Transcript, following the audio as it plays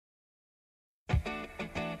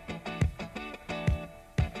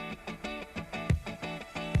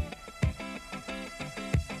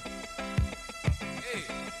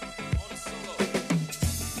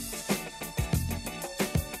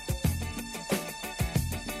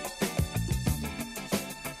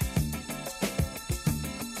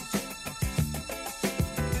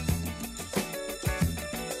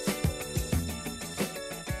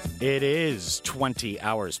It is 20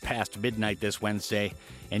 hours past midnight this Wednesday,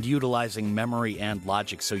 and utilizing memory and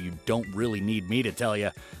logic so you don't really need me to tell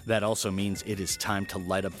you, that also means it is time to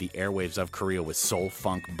light up the airwaves of Korea with soul,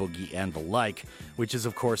 funk, boogie, and the like, which is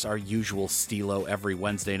of course our usual stilo every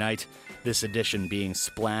Wednesday night, this edition being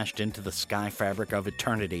splashed into the sky fabric of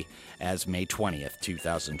eternity as May 20th,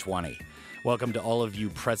 2020. Welcome to all of you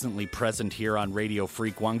presently present here on Radio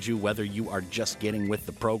Free Gwangju, whether you are just getting with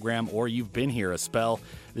the program or you've been here a spell.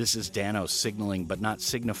 This is Danno signaling but not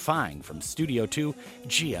signifying from Studio 2,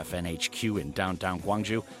 GFN HQ in downtown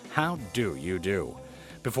Gwangju. How do you do?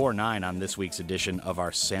 Before 9 on this week's edition of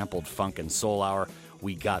our sampled funk and soul hour,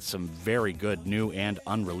 we got some very good new and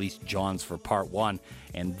unreleased Johns for part 1,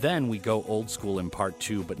 and then we go old school in part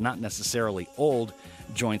 2, but not necessarily old.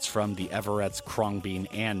 Joints from the Everettes, Khruangbin,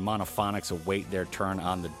 and Monophonics await their turn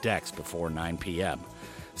on the decks before 9 p.m.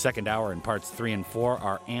 Second hour in parts 3 and 4,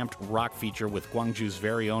 our amped rock feature with Gwangju's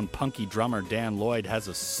very own punky drummer Dan Lloyd has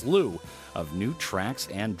a slew of new tracks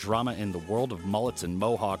and drama in the world of mullets and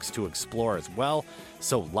mohawks to explore as well.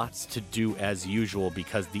 So lots to do as usual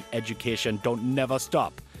because the education don't never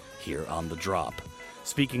stop here on The Drop.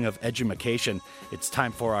 Speaking of edumacation, it's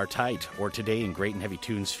time for our tight, or Today in Great and Heavy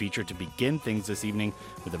Tunes feature to begin things this evening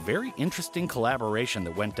with a very interesting collaboration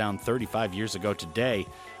that went down 35 years ago today.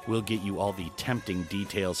 We'll get you all the tempting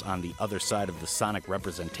details on the other side of the sonic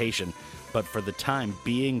representation, but for the time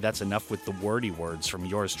being, that's enough with the wordy words from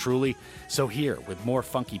yours truly. So here, with more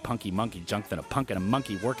funky, punky, monkey junk than a punk and a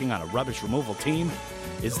monkey working on a rubbish removal team,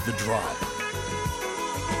 is The Drop.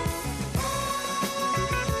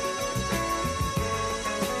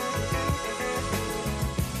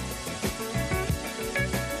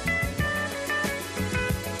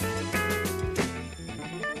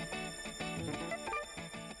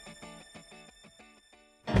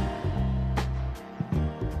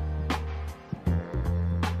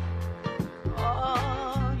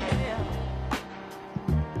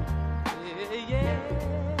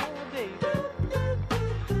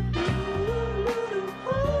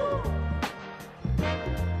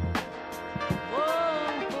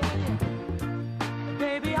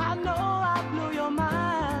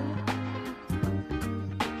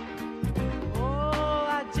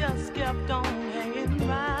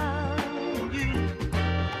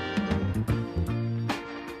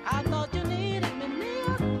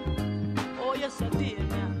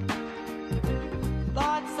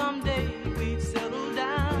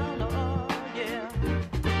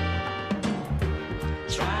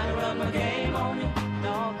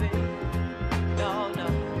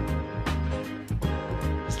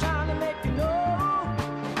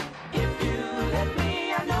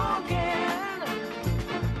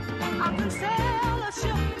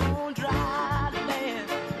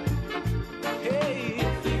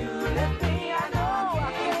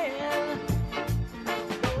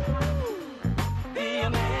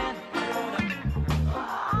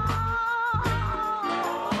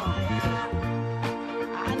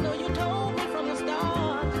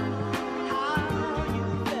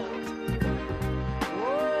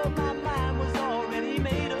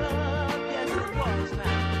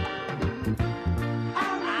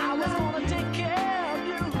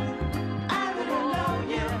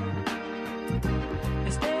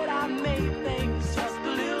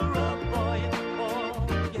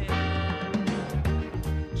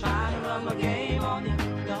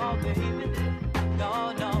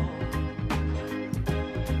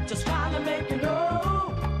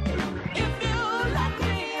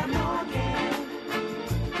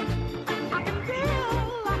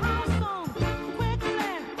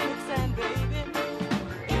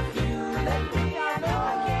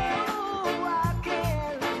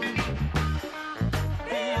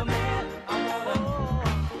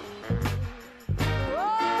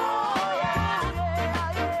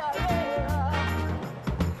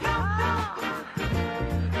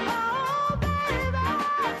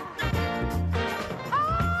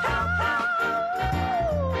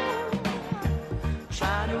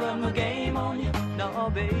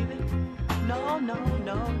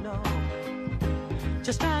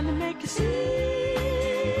 Just trying to make you see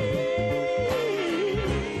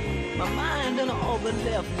my mind and all but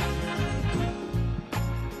left me.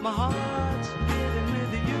 My heart's living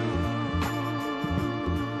with you.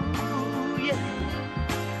 Yeah,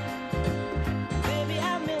 baby,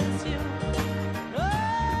 I miss you. Oh,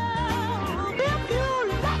 if you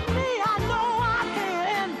let me, I know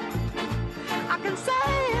I can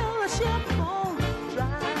sail a ship on dry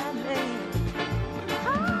land.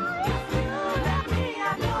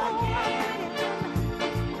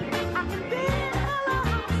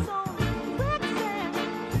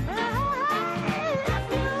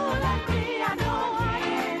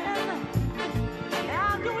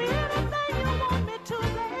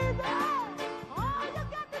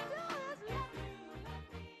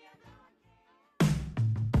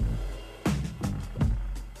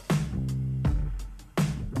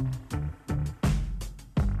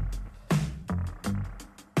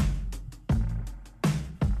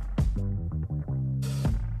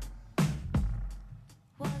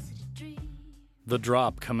 The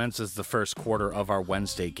Drop commences the first quarter of our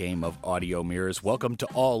Wednesday game of Audio Mirrors. Welcome to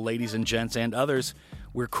all ladies and gents and others.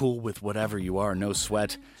 We're cool with whatever you are, no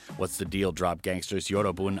sweat. What's the deal, Drop Gangsters?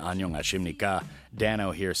 여러분 안녕하십니까?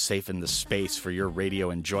 Danno here, safe in the space for your radio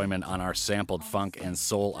enjoyment on our sampled funk and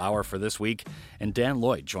soul hour for this week. And Dan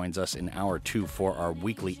Lloyd joins us in hour 2 for our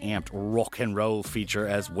weekly amped rock and roll feature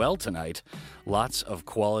as well tonight. Lots of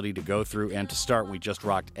quality to go through, and to start, we just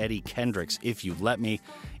rocked Eddie Kendricks, If You Let Me.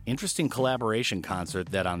 Interesting collaboration concert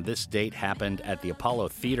that on this date happened at the Apollo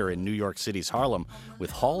Theater in New York City's Harlem, with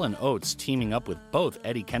Hall & Oates teaming up with both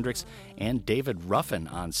Eddie Kendricks and David Ruffin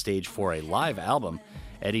on stage for a live album.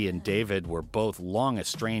 Eddie and David were both long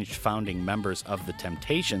estranged founding members of The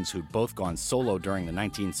Temptations, who'd both gone solo during the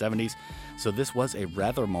 1970s, so this was a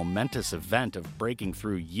rather momentous event of breaking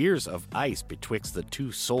through years of ice betwixt the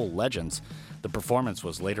two soul legends. The performance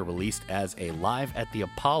was later released as a Live at the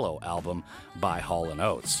Apollo album by Hall &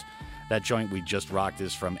 Oates. That joint we just rocked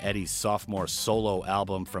is from Eddie's sophomore solo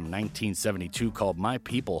album from 1972 called My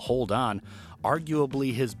People Hold On,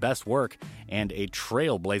 arguably his best work and a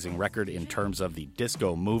trailblazing record in terms of the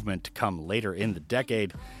disco movement to come later in the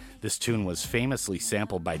decade. This tune was famously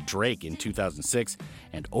sampled by Drake in 2006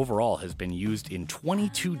 and overall has been used in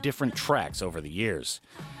 22 different tracks over the years.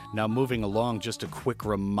 Now moving along, just a quick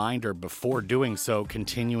reminder before doing so,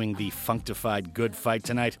 continuing the functified good fight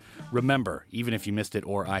tonight. Remember, even if you missed it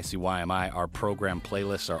or ICYMI, our program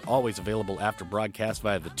playlists are always available after broadcast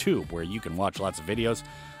via the Tube, where you can watch lots of videos.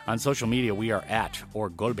 On social media, we are at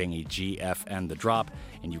Golbengi GFN The Drop,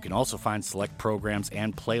 and you can also find select programs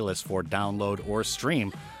and playlists for download or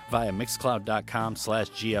stream via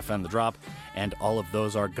mixcloud.com/GFN The Drop, and all of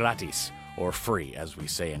those are gratis, or free, as we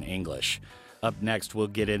say in English. Up next, we'll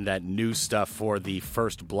get in that new stuff for the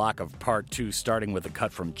first block of part 2, starting with a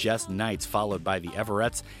cut from Jess Knights, followed by The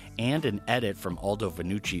Everettes, and an edit from Aldo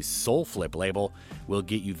Vanucci's Soul Flip label. We'll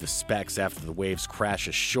get you the specs after the waves crash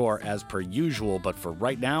ashore as per usual, but for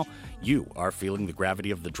right now, you are feeling the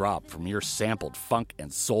gravity of the drop from your sampled funk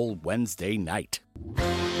and soul Wednesday night.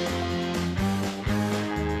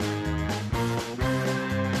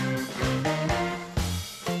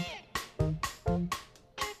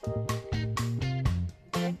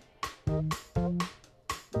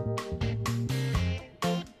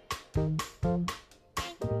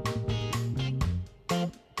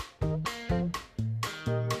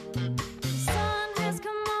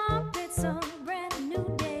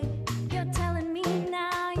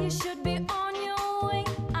 Should be on your way,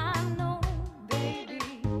 I know, baby.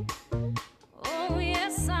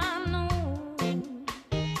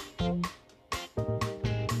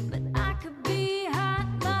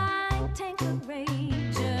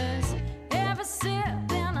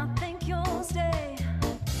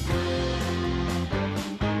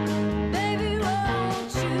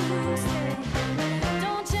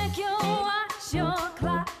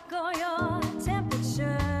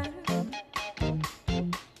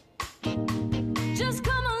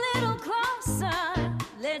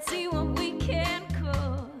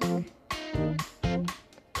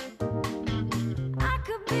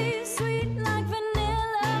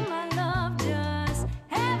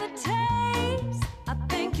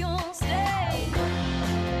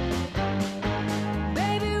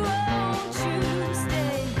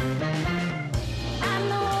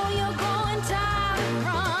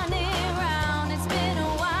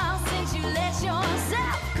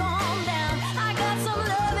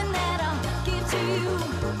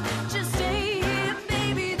 Just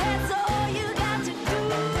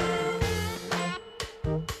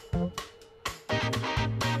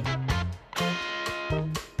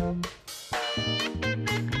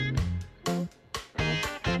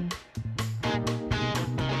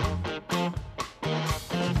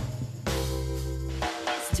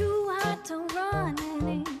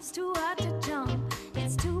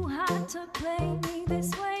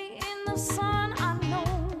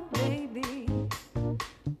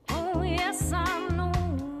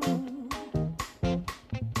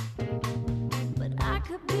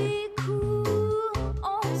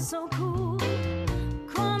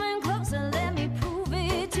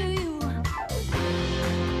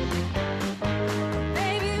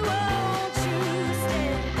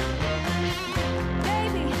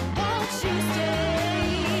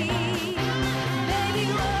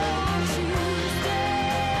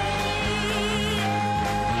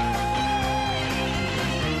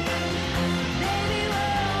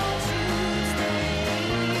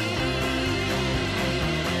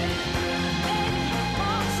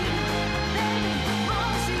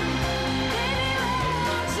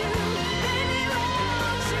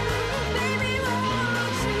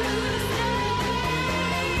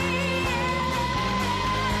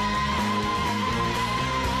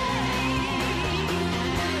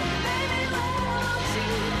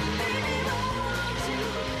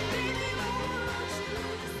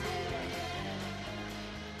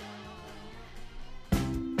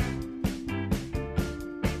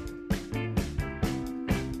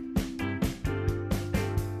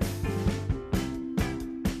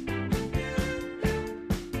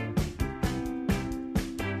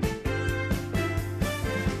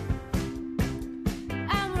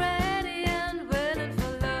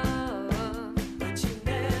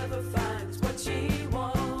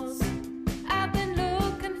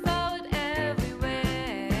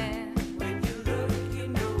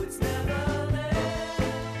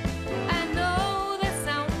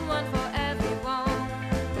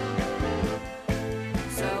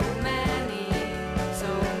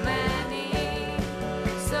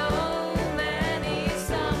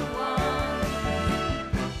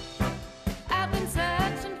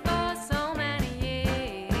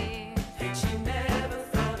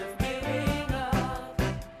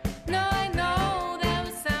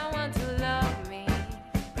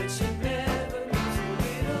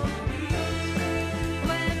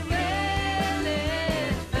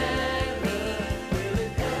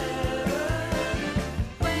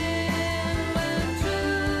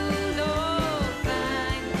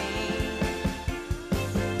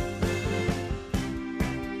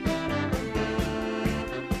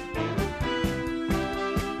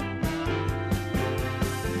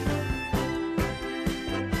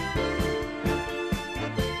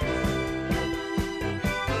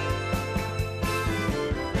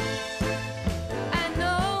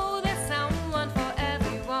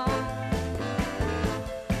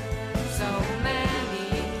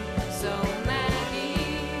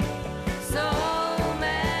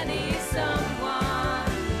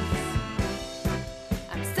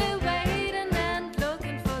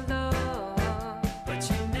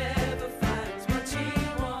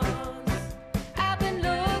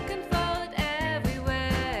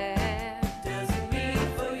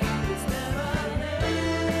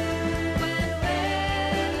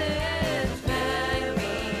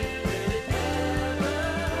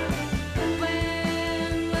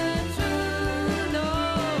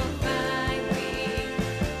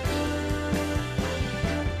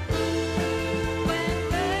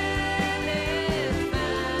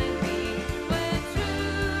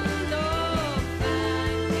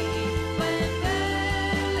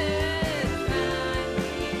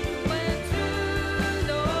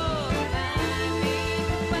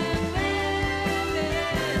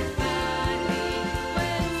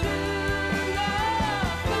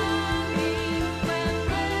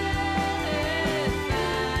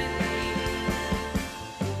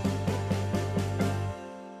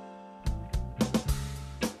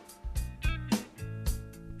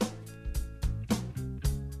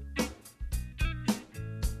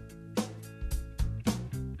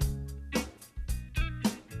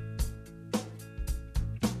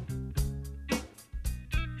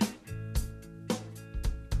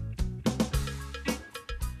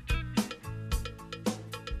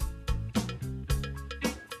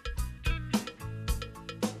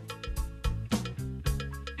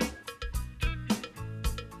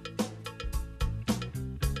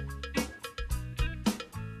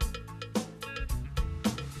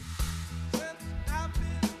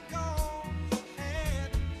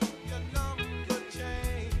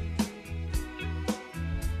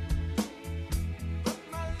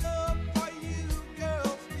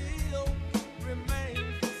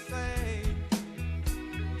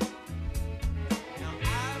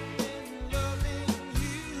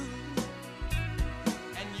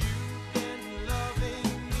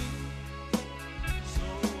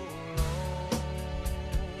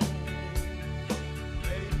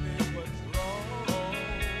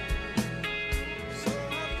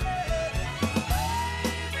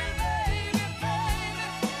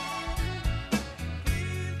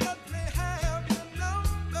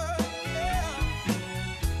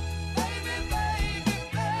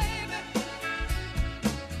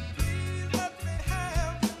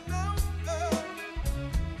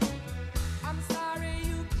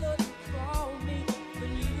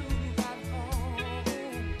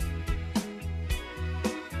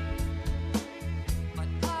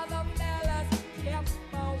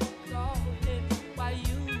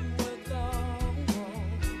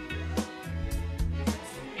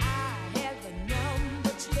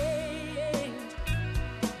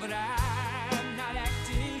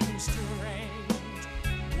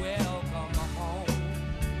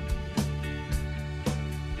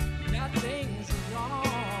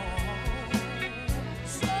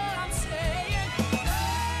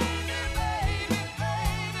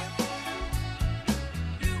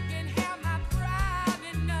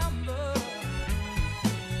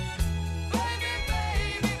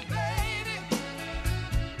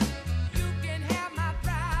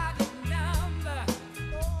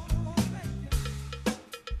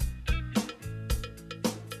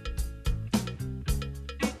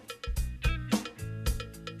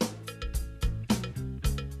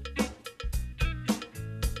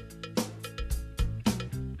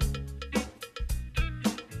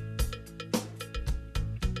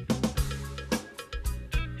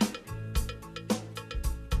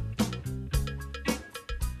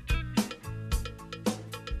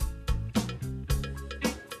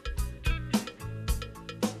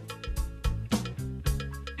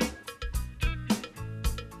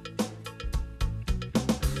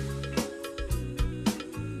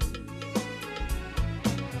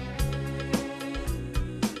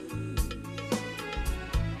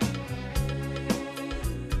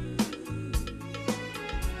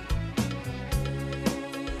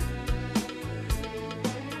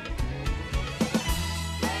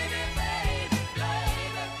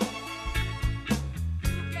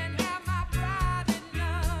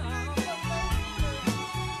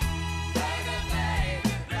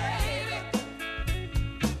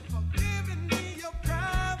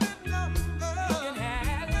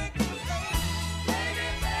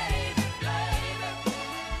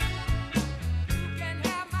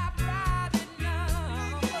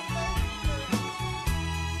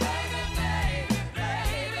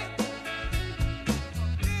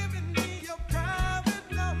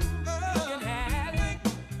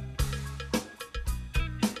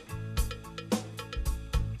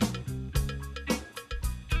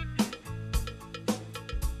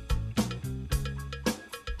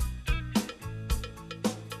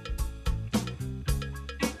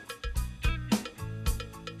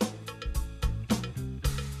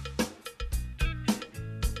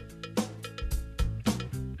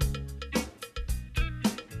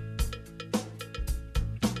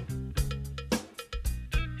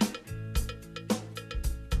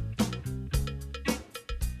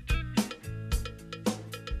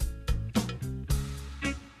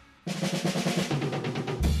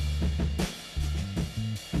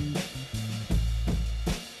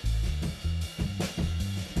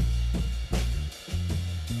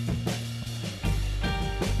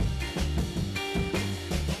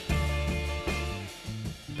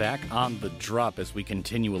Back on the drop as we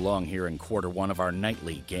continue along here in quarter one of our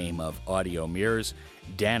nightly game of audio mirrors.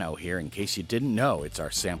 Danno here. In case you didn't know, it's our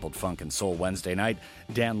Sampled Funk and Soul Wednesday night.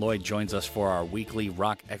 Dan Lloyd joins us for our weekly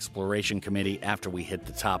rock exploration committee after we hit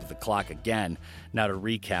the top of the clock again. Now to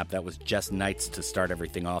recap, that was Jess Knights to start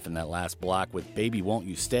everything off in that last block with Baby Won't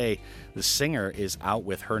You Stay. The singer is out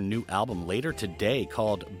with her new album later today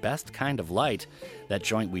called Best Kind of Light. That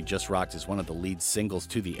joint we just rocked is one of the lead singles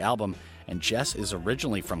to the album. And Jess is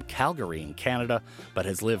originally from Calgary in Canada, but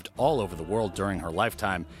has lived all over the world during her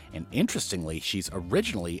lifetime. And interestingly, she's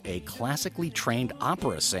originally a classically trained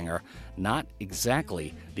opera singer, not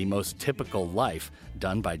exactly the most typical life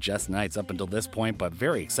done by Jess Knights up until this point, but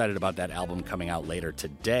very excited about that album coming out later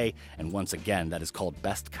today. And once again, that is called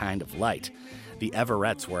Best Kind of Light. The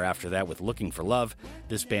Everettes were after that with Looking for Love.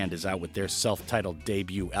 This band is out with their self-titled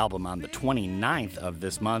debut album on the 29th of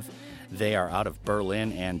this month. They are out of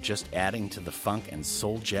Berlin and just adding to the funk and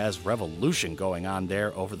soul jazz revolution going on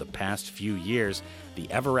there over the past few years. The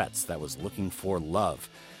Everettes, that was Looking for Love.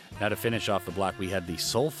 Now to finish off the block, we had the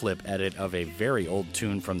soul flip edit of a very old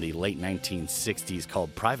tune from the late 1960s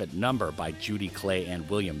called Private Number by Judy Clay and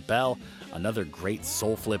William Bell. Another great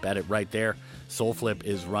soul flip edit right there. Soul Flip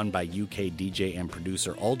is run by UK DJ and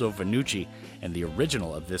producer Aldo Vanucci, and the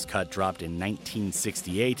original of this cut dropped in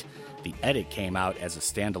 1968. The edit came out as a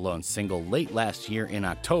standalone single late last year in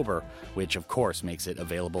October, which of course makes it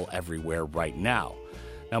available everywhere right now.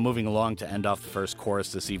 Now moving along to end off the first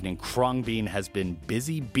chorus this evening, Khruangbin has been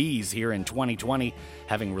busy bees here in 2020,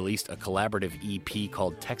 having released a collaborative EP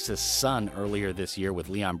called Texas Sun earlier this year with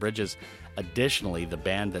Leon Bridges. Additionally, the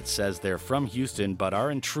band that says they're from Houston but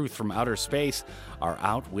are in truth from outer space are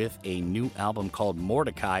out with a new album called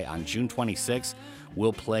Mordecai on June 26th.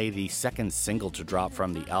 We'll play the second single to drop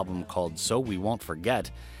from the album called So We Won't Forget,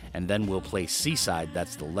 and then we'll play Seaside,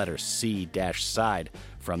 that's the letter C-side,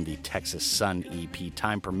 from the Texas Sun EP,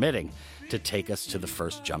 time permitting, to take us to the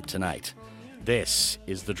first jump tonight. This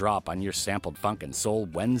is The Drop on your Sampled Funk and Soul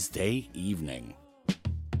Wednesday evening.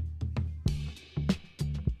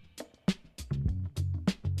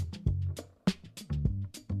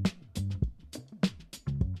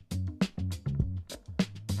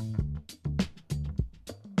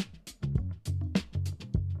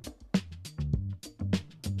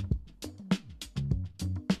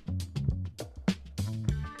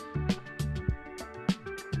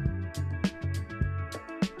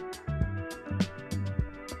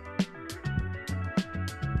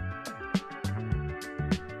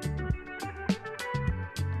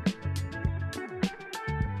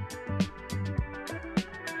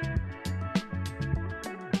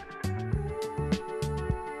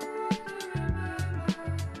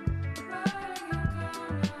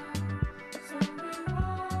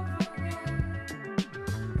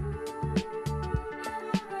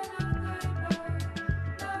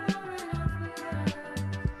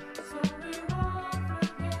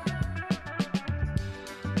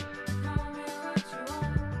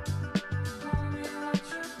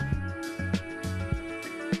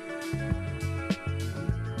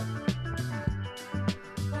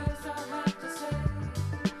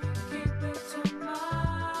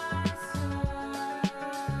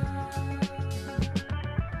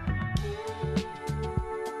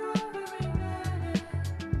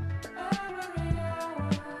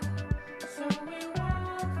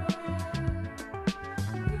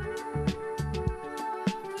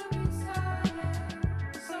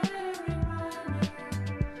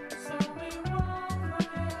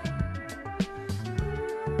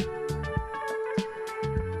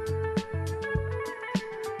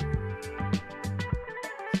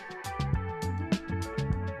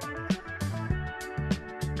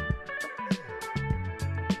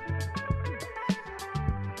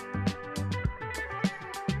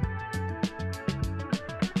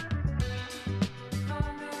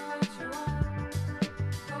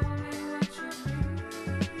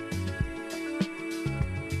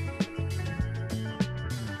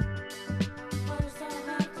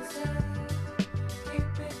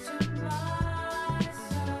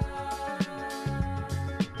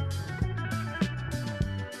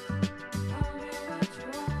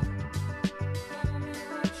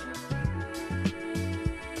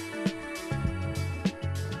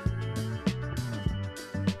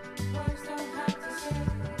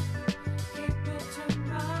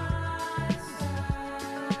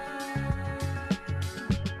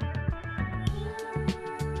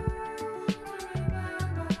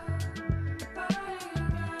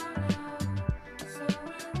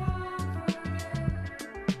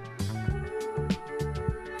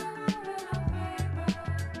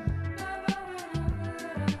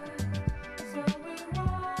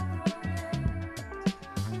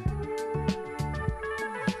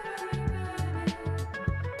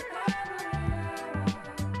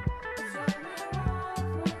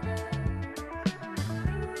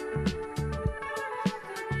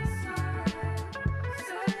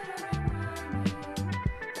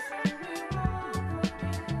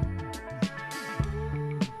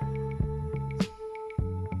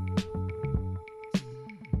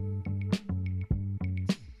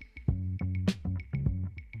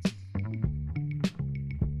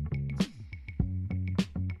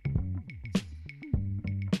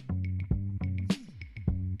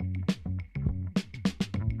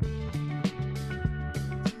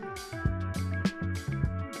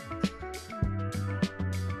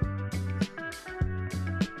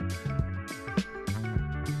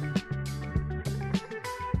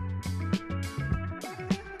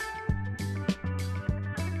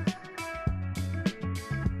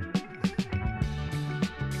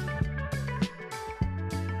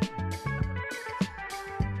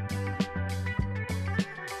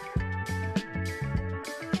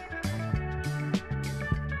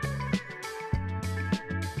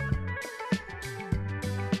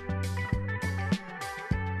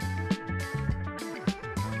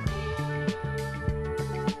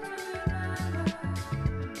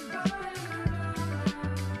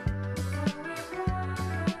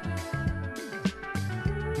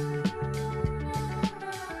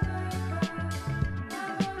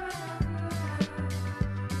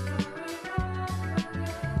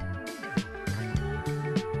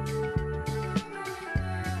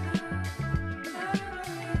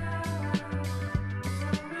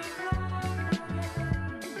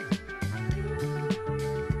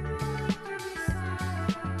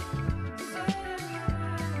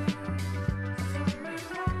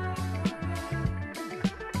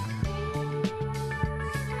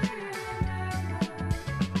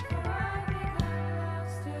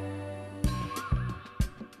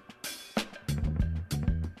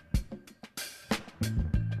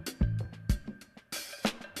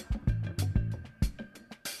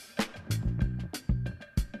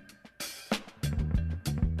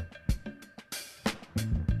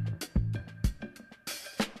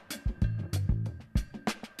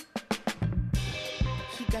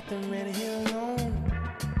 got the red hair on,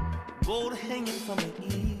 gold hanging from her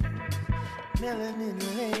ears, melanin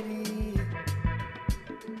lady.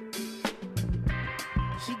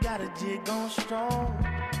 She got a jig on strong.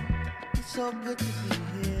 It's so good to be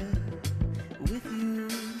here with you.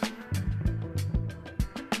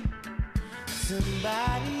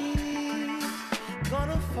 Somebody's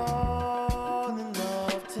gonna fall in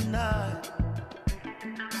love tonight.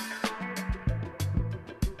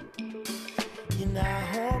 And I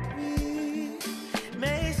hope we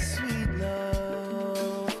make sweet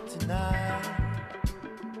love tonight.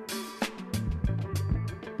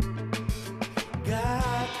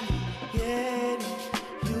 God created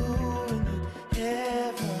you in the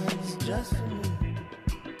heavens just for me,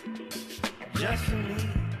 just for me.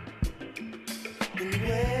 Been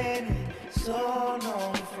waiting so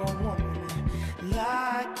long for a woman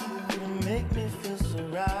like you to make me feel so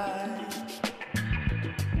right.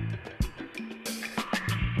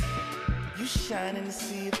 You shine in the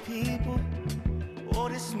sea of people. Oh,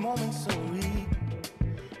 this moment so real.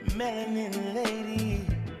 Melanin lady,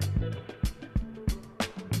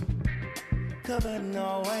 covered in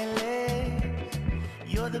all white lace.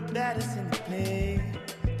 You're the baddest in the place.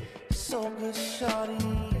 So good, shorty.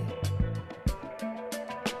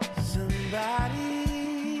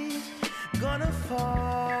 Somebody's gonna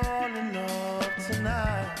fall in love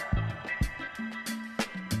tonight.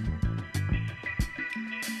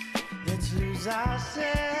 Let's lose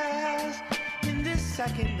ourselves in this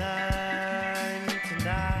second night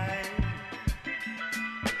tonight.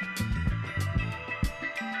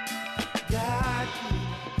 God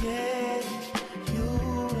created you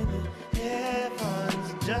in the heavens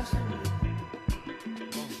just for me,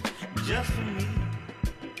 just for me.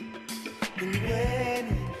 Been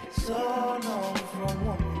waiting so long for a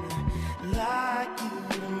woman like you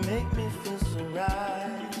to make me feel so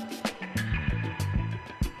right.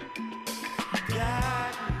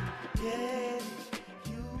 God created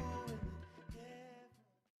you in the heavens.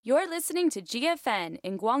 You're listening to GFN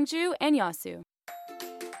in Gwangju and Yeosu.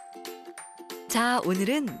 자,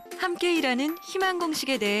 오늘은 함께 일하는 희망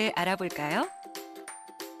공식에 대해 알아볼까요?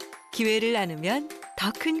 기회를 나누면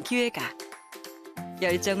더 큰 기회가,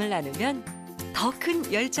 열정을 나누면 더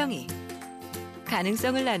큰 열정이,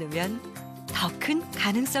 가능성을 나누면 더 큰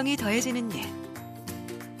가능성이 더해지는 일.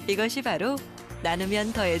 이것이 바로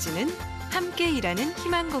나누면 더해지는 함께 일하는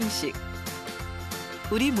희망 공식.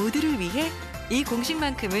 우리 모두를 위해 이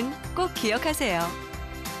공식만큼은 꼭 기억하세요.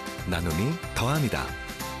 나눔이 더합니다.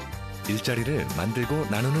 일자리를 만들고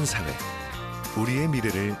나누는 사회. 우리의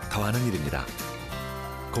미래를 더하는 일입니다.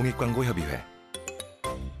 공익광고협의회.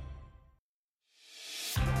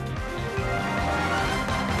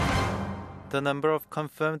 The number of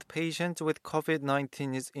confirmed patients with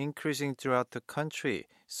COVID-19 is increasing throughout the country,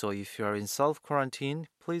 so if you are in self-quarantine,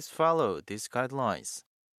 please follow these guidelines.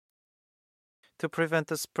 To prevent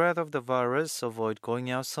the spread of the virus, avoid going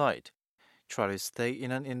outside. Try to stay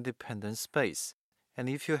in an independent space. And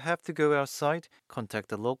if you have to go outside, contact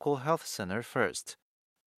the local health center first.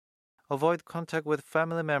 Avoid contact with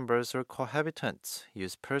family members or cohabitants.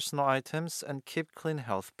 Use personal items and keep clean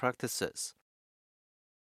health practices.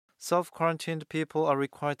 Self-quarantined people are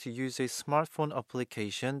required to use a smartphone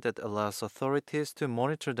application that allows authorities to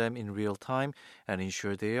monitor them in real time and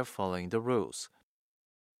ensure they are following the rules.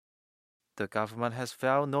 The government has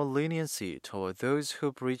vowed no leniency toward those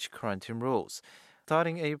who breach quarantine rules.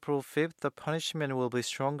 Starting April 5th, the punishment will be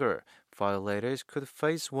stronger. Violators could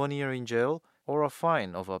face 1 year in jail or a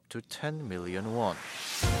fine of up to 10 million won.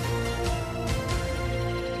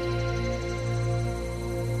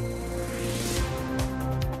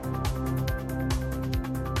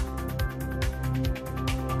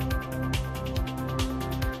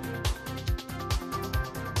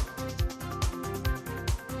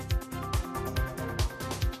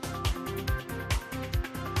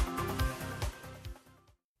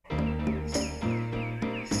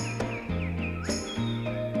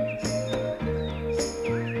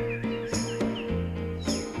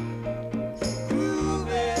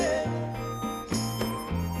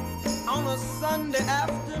 Sunday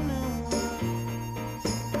afternoon,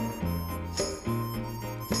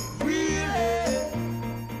 really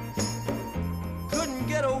couldn't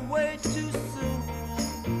get away too soon.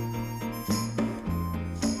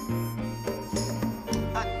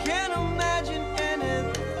 I can't imagine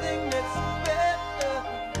anything that's better.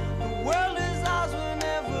 The world is ours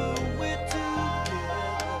whenever we're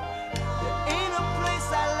together. There ain't a place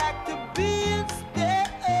I like to be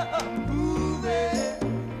instead of moving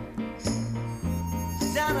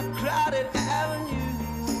down a crowded avenue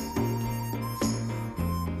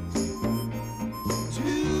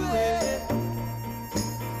to it.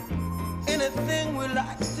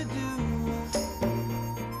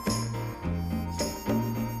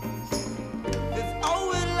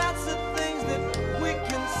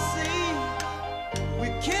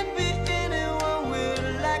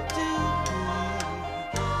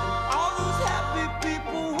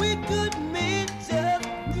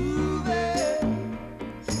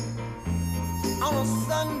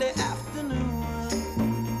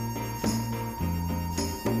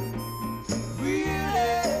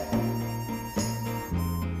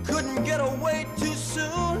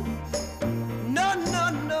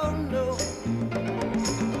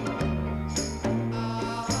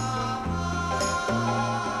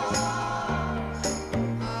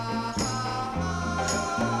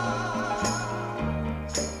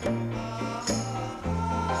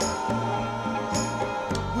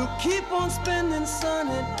 keep on spending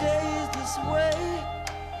sunny days this way.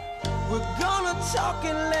 We're gonna talk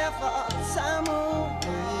and laugh our time away.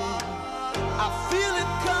 I feel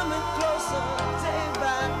it coming closer day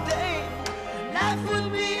by day. Life would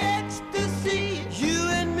be ecstasy, you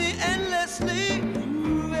and me endlessly.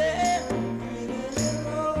 Ooh, yeah.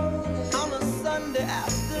 On a Sunday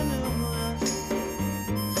afternoon.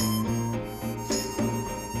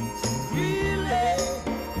 Really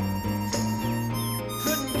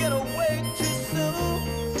couldn't get away too soon.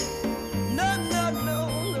 No, no, no,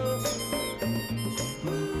 no.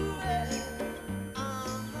 Ooh, yeah.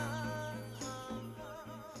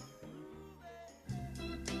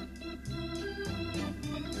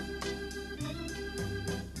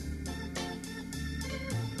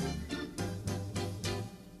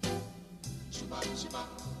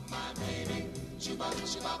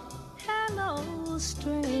 Hello,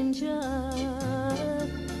 stranger.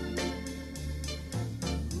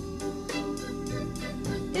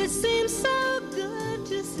 It seems so good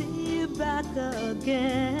to see you back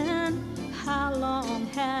again. How long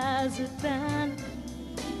has it been?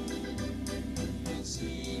 It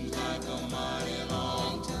seems like a mighty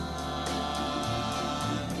long time.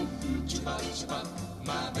 Chibop,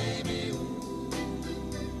 my baby, ooh.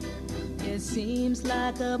 It seems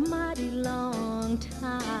like a mighty long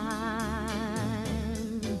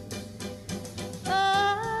time. Oh,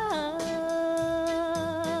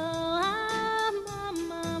 I'm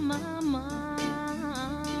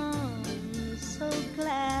so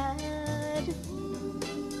glad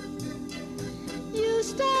you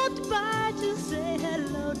stopped by to say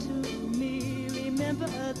hello to me. Remember,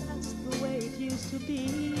 that's the way it used to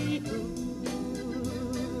be.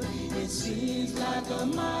 Ooh, it seems like a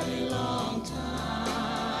mighty long time.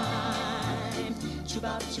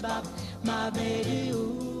 Chibop, chibop, my baby,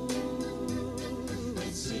 ooh.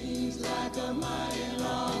 It seems like a mighty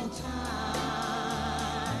long time.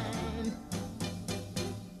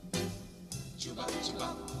 Chibop,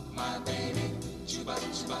 chibop, my baby. Chibop,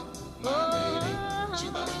 chibop, my baby.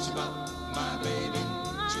 Chibop, chibop, my baby.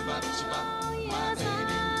 Chibop, chibop, my baby.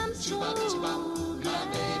 Chibop, chibop, my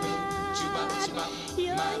baby. Chibop, chibop,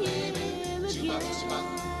 my baby. Chibop, chibop,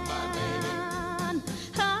 my baby.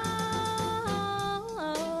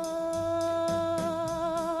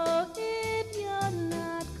 If you're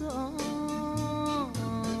not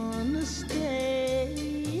gonna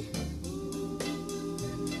stay,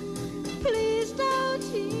 please don't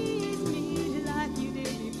tease me like you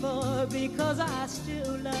did before, because I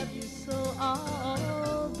still love you so.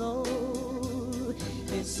 Although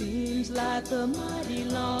it seems like a mighty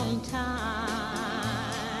long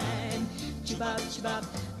time. Chibop, chibop,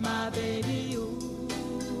 my baby, ooh.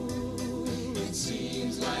 It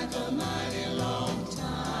seems like a mighty long time.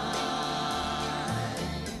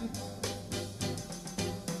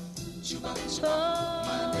 Chibop, chibop,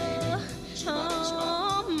 my baby. Chibop, chibop,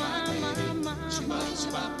 my baby. Chibop,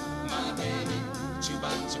 chibop, my baby.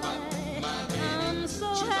 Chibop, chibop, my baby. I'm so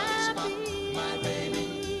happy my baby.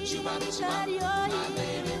 Chibop, that chibop, you're my here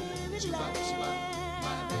baby. at Chibop, chibop,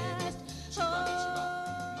 my baby. last. Chibop,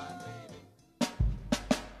 chibop, my baby.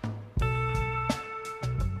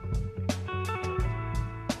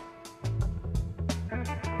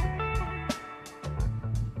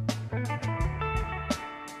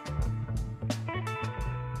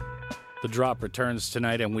 The Drop returns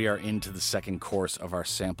tonight, and we are into the second course of our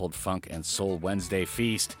sampled funk and soul Wednesday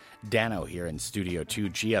feast. Danno here in Studio 2,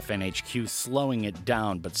 GFN HQ, slowing it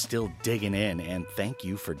down but still digging in. And thank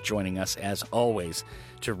you for joining us as always.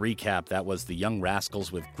 To recap, that was the Young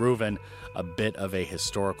Rascals with Groovin, a bit of a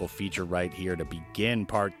historical feature right here to begin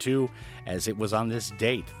part 2, as it was on this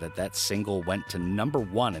date that single went to number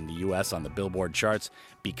 1 in the U.S. on the Billboard charts,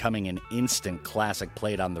 becoming an instant classic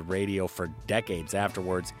played on the radio for decades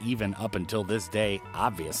afterwards, even up until this day.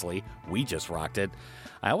 Obviously, we just rocked it.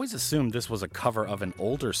 I always assumed this was a cover of an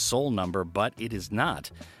older soul number, but it is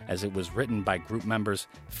not, as it was written by group members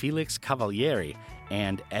Felix Cavalieri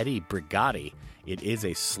and Eddie Brigatti. It is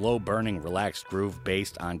a slow-burning, relaxed groove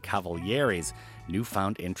based on Cavalieri's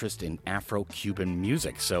newfound interest in Afro-Cuban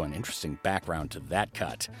music, so an interesting background to that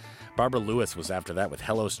cut. Barbara Lewis was after that with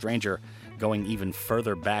Hello Stranger, going even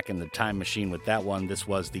further back in the time machine with that one. This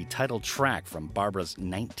was the title track from Barbara's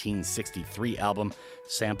 1963 album,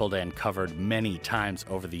 sampled and covered many times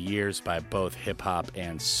over the years by both hip-hop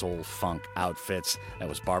and soul-funk outfits. That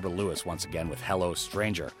was Barbara Lewis once again with Hello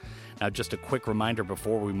Stranger. Now, just a quick reminder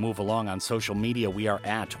before we move along on social media, we are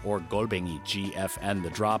at Orgolbengi GFN The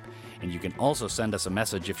Drop, and you can also send us a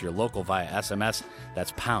message if you're local via SMS.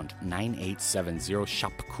 That's pound 9870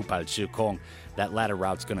 shop kupal chukong. That latter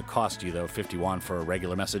route's going to cost you, though, 50 won for a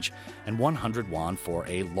regular message and 100 won for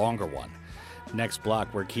a longer one. Next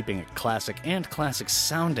block, we're keeping it classic and classic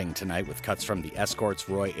sounding tonight with cuts from the Escorts,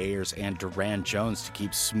 Roy Ayers, and Durand Jones to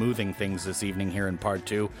keep smoothing things this evening here in part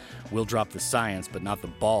 2. We'll drop the science, but not the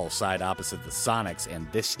ball side opposite the Sonics, and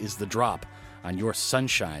this is The Drop on your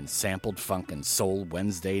Sunshine Sampled Funk and Soul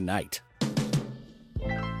Wednesday night.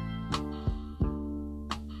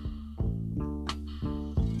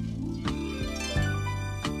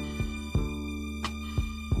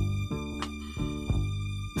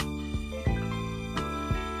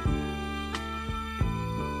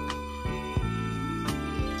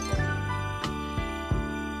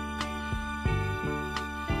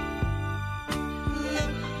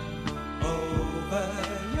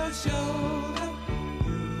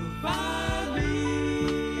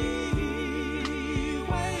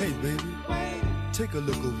 Take a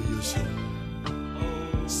look over your shoulder.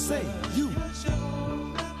 Say, you,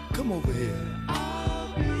 come over here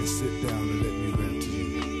and sit down and let me rap to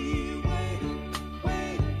you.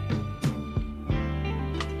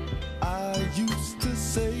 I used to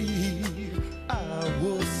say I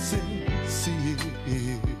was sincere,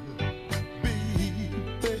 baby,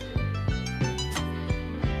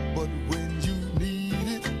 but when you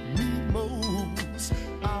needed me most,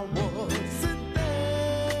 I wasn't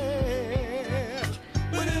there.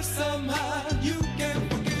 But if somehow you can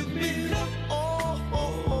forgive me,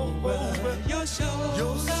 over your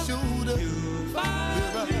shoulder, you find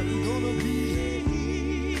that I'm gonna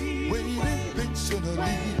be waiting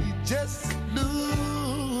patiently. Just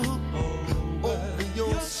look over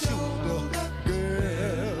your shoulder,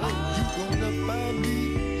 girl. You gonna find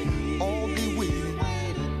me all the way.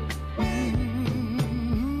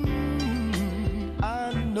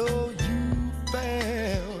 I know you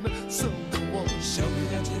found someone. Show me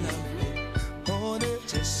that you love me, honey.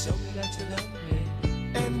 Just show me that you love me.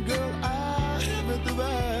 And girl, I have the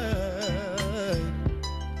right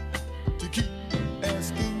to keep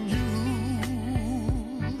asking you.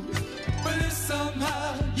 But if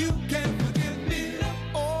somehow you can forgive me,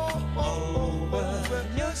 over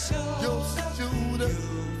your shoulder,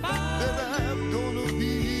 then I'm gonna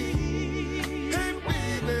be. Hey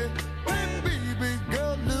baby,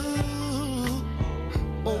 girl, look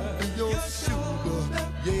over your shoulder,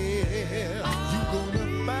 yeah. You gonna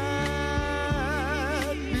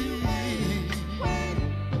find me.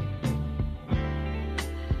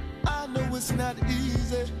 I know it's not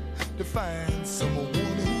easy to find someone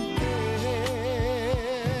who cares,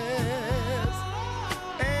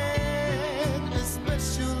 and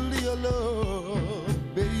especially a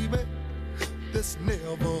love, baby, that's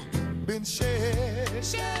never been shared.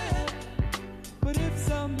 But if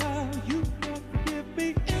somehow you can't forgive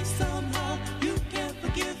me, if somehow you can't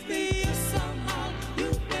forgive me, if somehow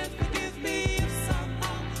you can't forgive me, if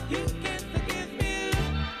somehow you can't forgive me,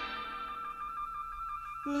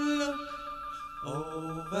 look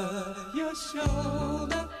over your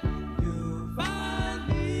shoulder, you find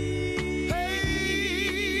me. Hey,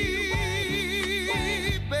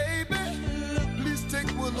 baby, please take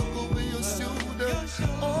one look over your shoulder. There I'm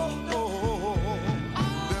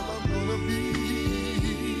gonna be.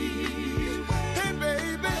 Hey,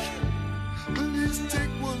 baby, please take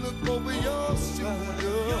one look over your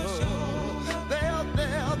shoulder. There I'm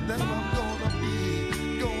gonna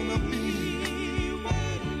be, gonna be.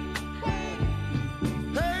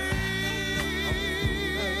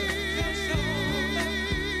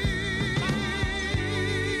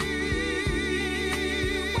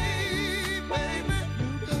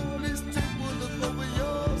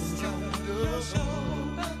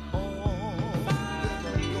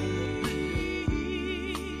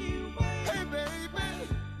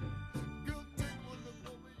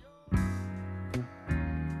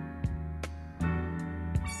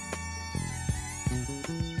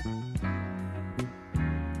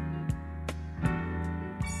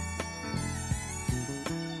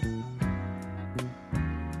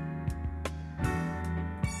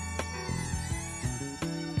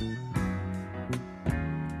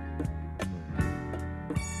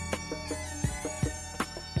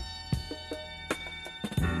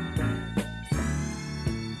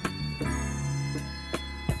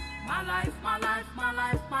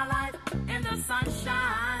 My life in the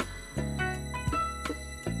sunshine.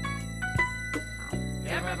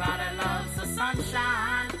 Everybody loves the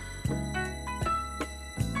sunshine.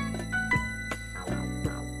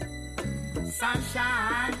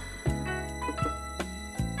 Sunshine.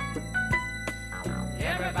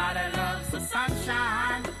 Everybody loves the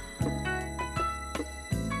sunshine.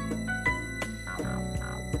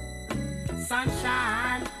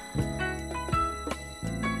 Sunshine.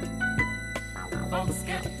 Folks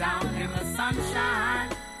get down in the sunshine.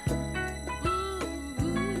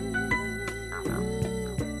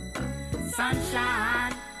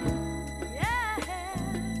 Sunshine. Yeah.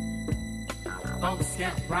 Folks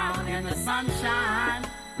get brown in the sunshine.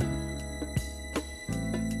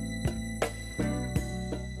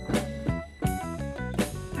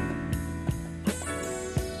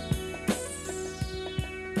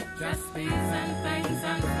 Just bees and things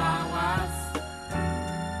and flowers.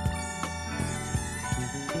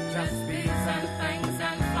 Just bees and things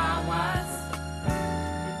and flowers.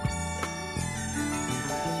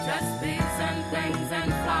 Just bees and things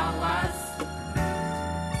and flowers.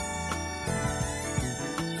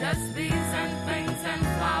 Just bees and things and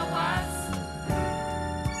flowers.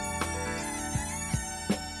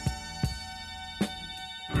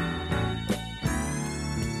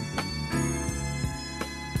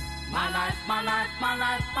 My life, my life, my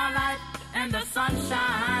life, my life in the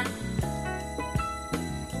sunshine.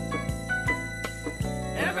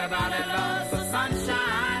 Everybody loves the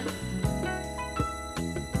sunshine.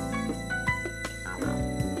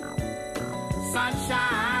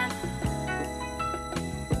 Sunshine.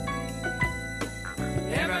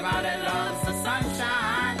 Everybody loves the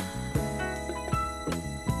sunshine.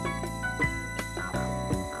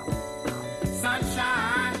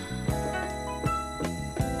 Sunshine.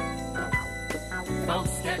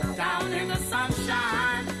 Folks get down in the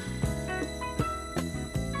sunshine.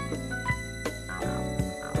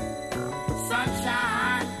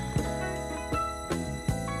 Sunshine.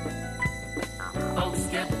 Folks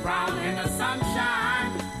get brown in the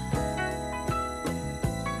sunshine.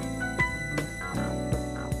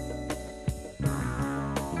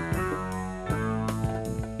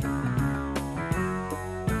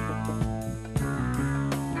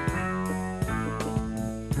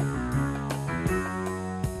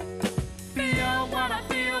 Feel what I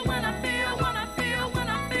feel when I feel what I feel when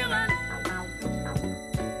I'm feeling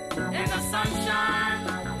in the sunshine.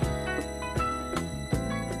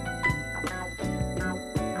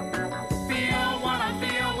 Feel what I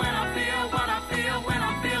feel when I feel what I feel when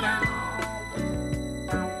I'm feeling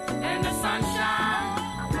in the sunshine.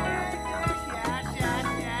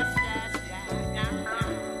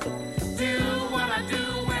 Do what I do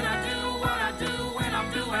when I do what I do when I'm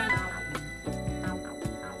doing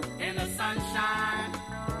in the sunshine.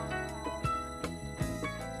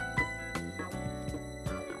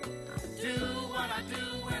 Do what I do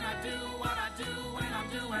when I do what I do when I'm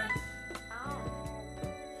doing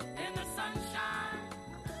in the sunshine.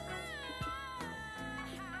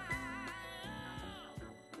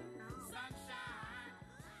 Sunshine.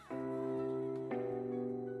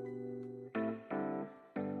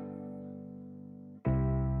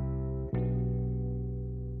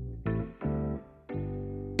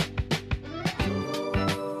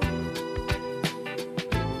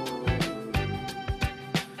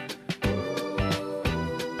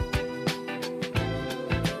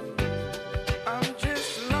 I'm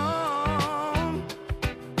just a long,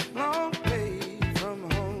 long way from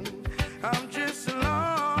home. I'm just a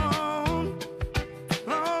long,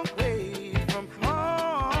 long way from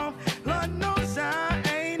home. Lord knows I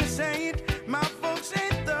ain't a saint. My folks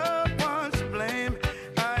ain't the ones to blame.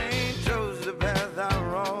 I ain't chose the path I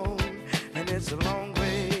roam, and it's a long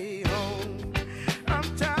way home. I'm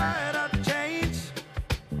tired of the chains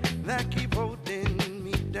that keep holding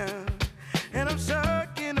me down, and I'm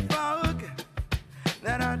stuck in a fog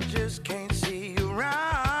that I just can't see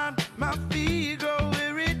around. My feet grow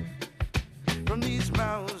weary from these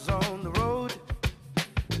miles on the road,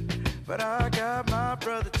 but I got my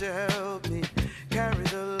brother to help me carry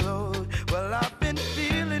the load. Well, I've been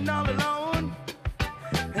feeling all alone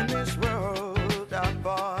in this world I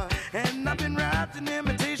bought, and I've been wrapped in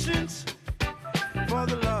imitations for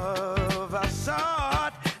the love I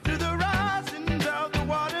sought. Through the risings of the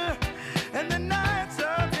water and the nights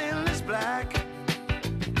of endless black,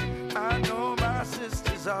 I know my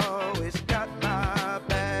sister's always got my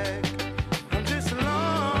back. I'm just a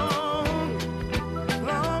long,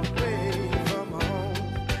 long way from home.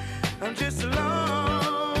 I'm just a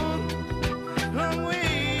long, long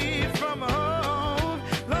way from home.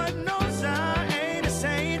 Lord knows I ain't a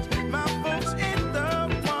saint. My folks ain't the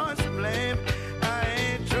ones to blame. I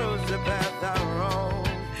ain't chose the path I roam,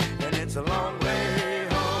 and it's a long way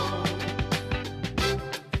home.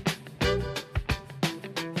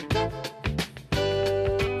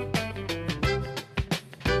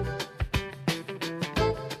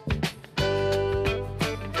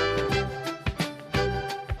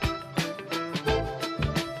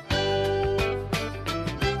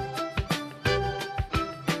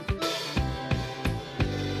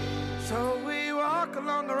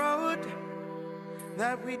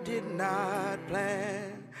 that we did not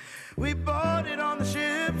plan. We boarded on the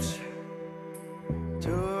ships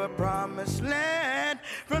to a promised land.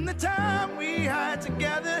 From the time we hide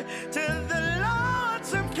together to the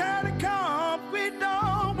lonesome catacomb, we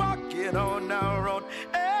don't walk it on our own,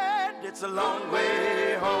 and it's a long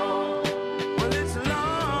way home. Well, it's a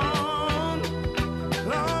long,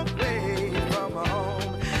 long way from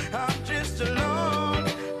home. I'm just a long,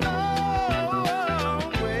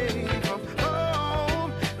 long way from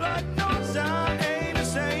home. Lord knows I ain't a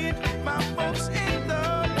saint. My folks ain't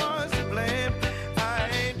the ones to blame. I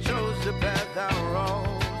ain't chose the path I'm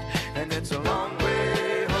wrong, and it's a long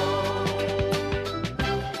way home.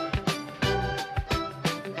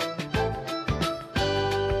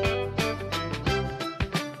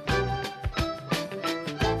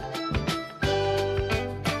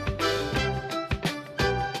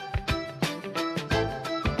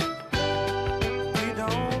 We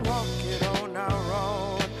don't walk it on our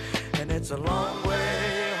own, and it's a long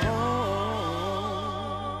way home.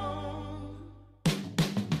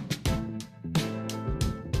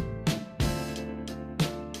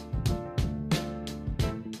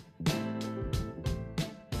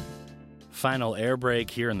 Final air break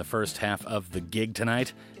here in the first half of the gig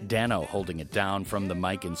tonight. Danno holding it down from the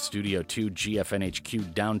mic in Studio 2, GFN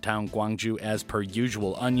HQ, downtown Gwangju, as per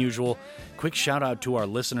usual, unusual. Quick shout out to our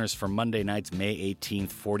listeners for Monday night's May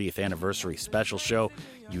 18th 40th anniversary special show.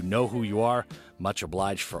 You know who you are. Much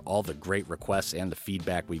obliged for all the great requests and the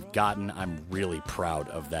feedback we've gotten. I'm really proud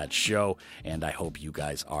of that show, and I hope you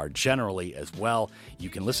guys are generally as well. You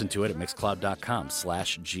can listen to it at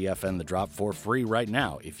mixcloud.com/GFN The Drop for free right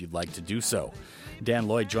now if you'd like to do so. Dan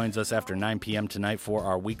Lloyd joins us after 9 p.m. tonight for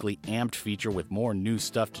our weekly Amped feature with more new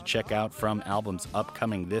stuff to check out from albums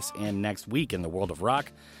upcoming this and next week in the world of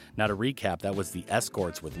rock. Now to recap, that was the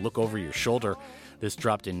Escorts with Look Over Your Shoulder. This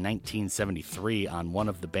dropped in 1973 on one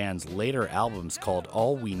of the band's later albums called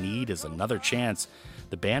All We Need Is Another Chance.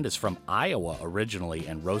 The band is from Iowa originally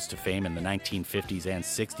and rose to fame in the 1950s and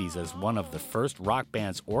 60s as one of the first rock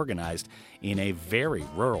bands organized in a very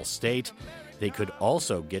rural state. They could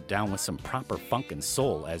also get down with some proper funk and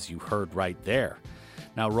soul, as you heard right there.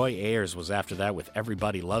 Now, Roy Ayers was after that with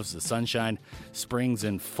Everybody Loves the Sunshine. Spring's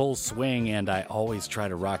in full swing, and I always try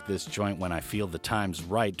to rock this joint when I feel the time's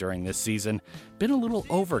right during this season. Been a little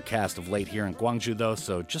overcast of late here in Gwangju, though,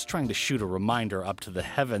 so just trying to shoot a reminder up to the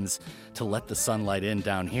heavens to let the sunlight in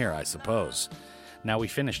down here, I suppose. Now, we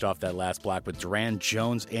finished off that last block with Durand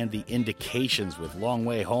Jones and the Indications with Long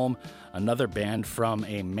Way Home, another band from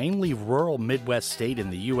a mainly rural Midwest state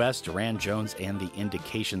in the U.S. Durand Jones and the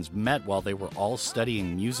Indications met while they were all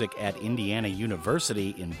studying music at Indiana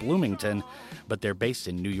University in Bloomington, but they're based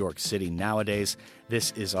in New York City nowadays.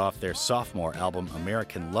 This is off their sophomore album,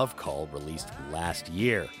 American Love Call, released last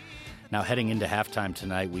year. Now, heading into halftime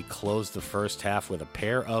tonight, we close the first half with a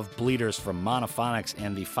pair of bleeders from Monophonics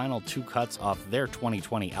and the final two cuts off their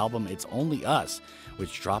 2020 album, It's Only Us,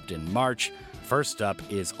 which dropped in March. First up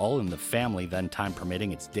is All in the Family, then time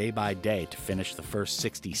permitting, it's Day by Day to finish the first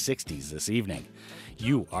 60/60s this evening.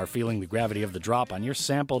 You are feeling the gravity of the drop on your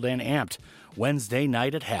Sampled and Amped Wednesday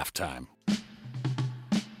night at halftime.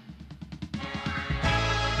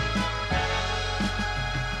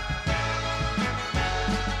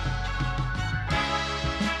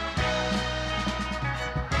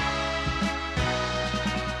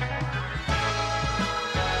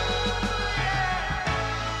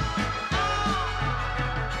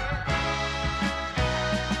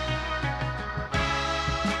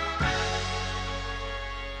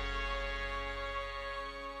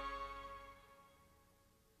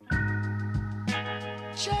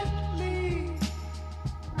 Gently,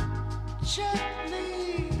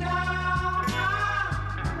 gently down.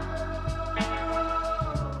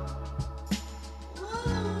 Ooh,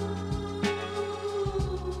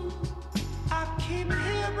 I keep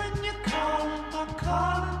hearing you calling, my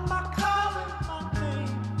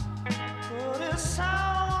name. But it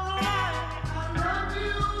sounds like I love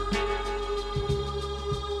you.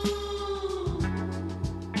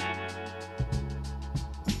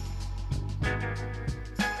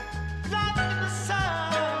 Like the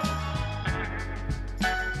sound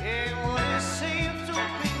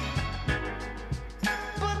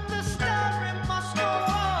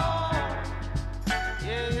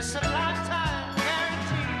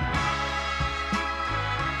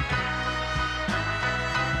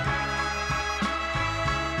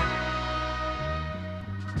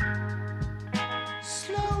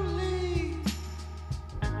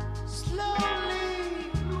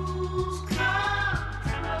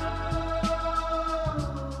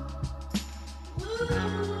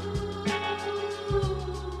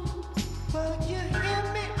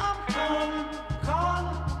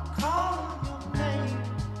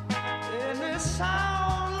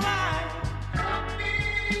sound like me.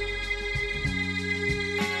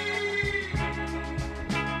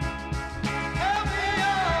 Every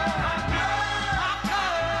year I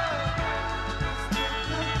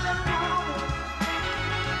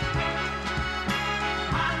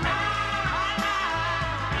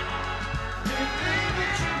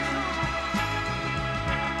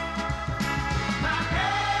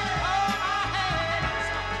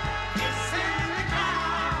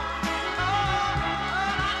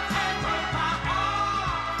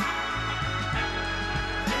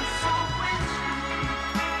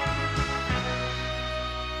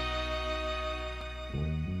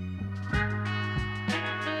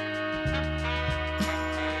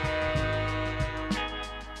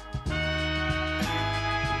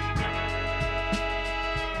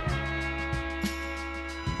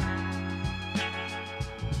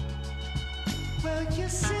well, you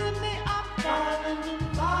see me, I'm falling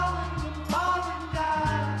and falling and falling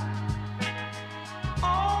down.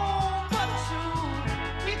 Oh, but you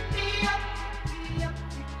pick me up, pick me up,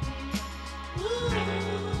 pick me up. Ooh.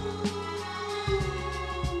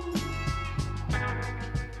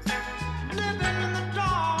 Living in the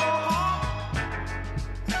dark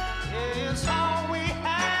is all we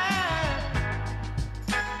have.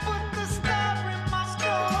 Put the star in my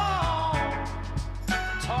store.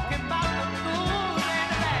 Talking about the good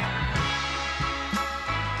and the bad.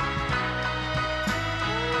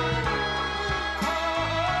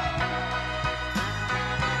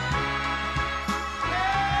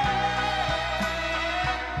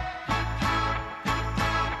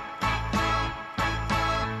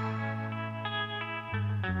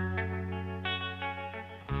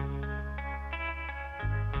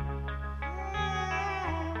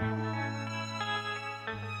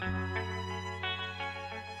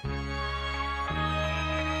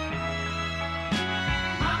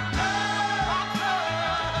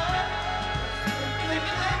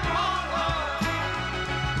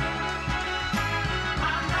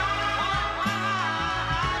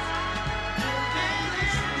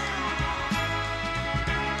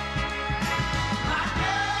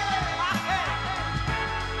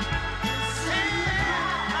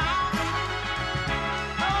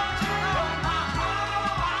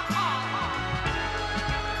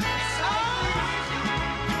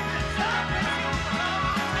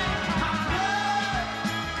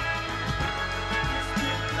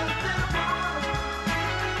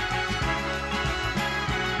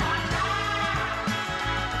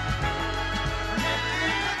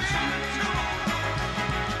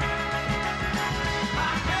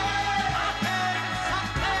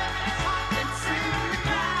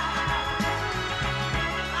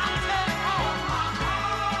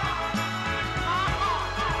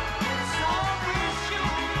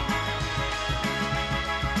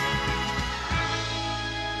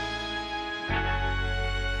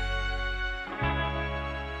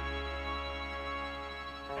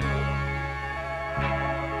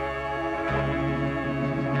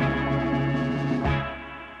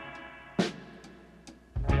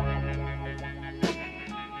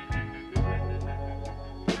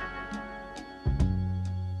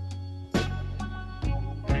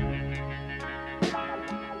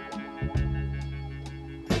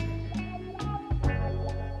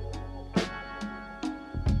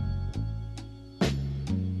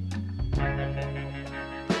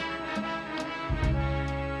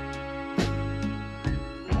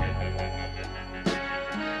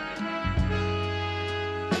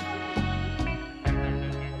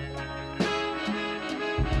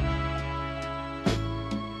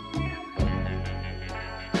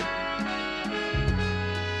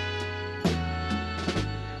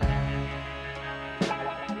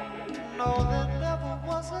 No, there never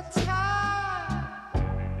was a time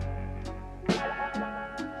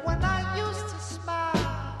when I used to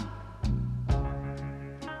smile.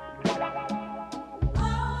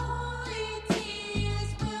 Only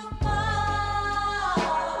tears will fall.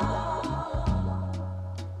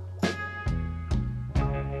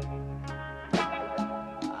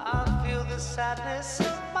 I feel the sadness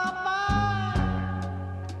in my mind,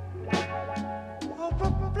 a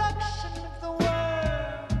reflection of the world.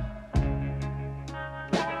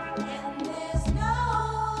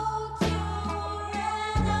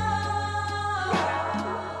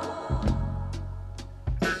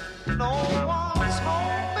 No one's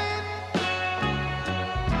home, baby.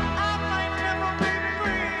 I might never be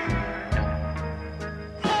free.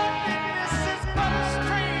 Loneliness is but a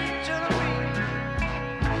stranger to me,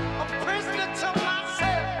 a prisoner to my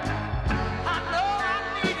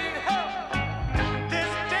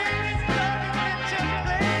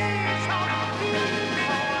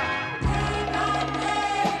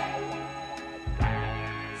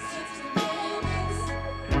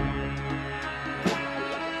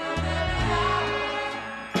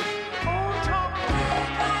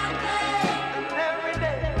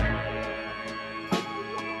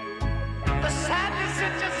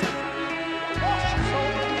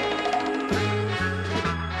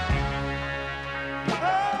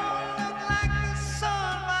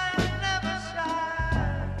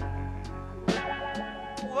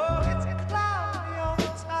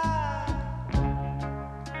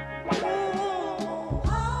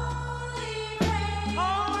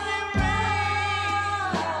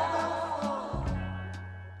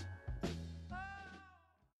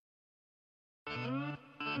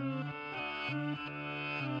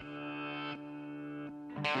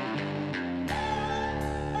The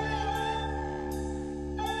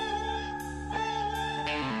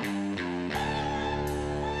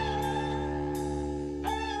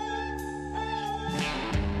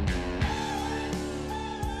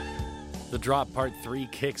Drop Part 3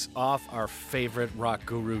 kicks off. Our favorite rock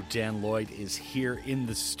guru, Dan Lloyd, is here in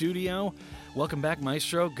the studio. Welcome back,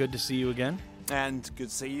 Maestro. Good to see you again. And good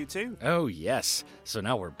to see you too. Oh, yes. So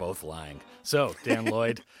now we're both lying. So, Dan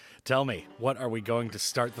Lloyd, tell me, what are we going to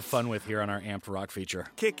start the fun with here on our Amped Rock feature?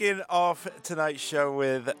 Kicking off tonight's show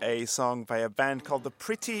with a song by a band called The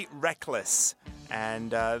Pretty Reckless. And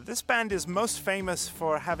this band is most famous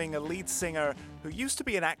for having a lead singer who used to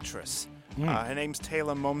be an actress. Her name's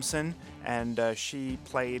Taylor Momsen, and she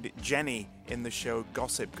played Jenny in the show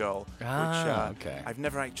Gossip Girl, which I've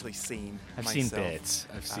never actually seen myself.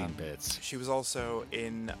 I've seen bits. She was also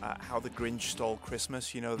in How the Grinch Stole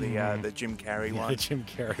Christmas, you know, the Jim Carrey one. The Jim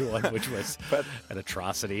Carrey one, which was an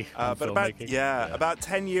atrocity. But about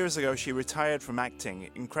 10 years ago, she retired from acting.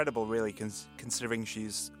 Incredible, really, considering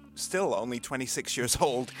she's still only 26 years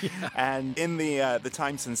old. And in the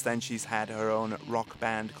time since then, she's had her own rock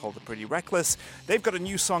band called The Pretty Reckless. They've got a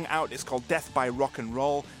new song out. It's called Death by Rock and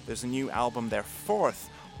Roll. There's a new album, their fourth,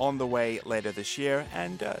 on the way later this year,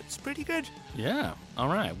 and it's pretty good. Yeah. All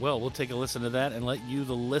right. Well, we'll take a listen to that and let you,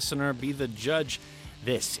 the listener, be the judge.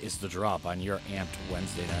 This is The Drop on your Amped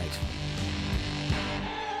Wednesday night.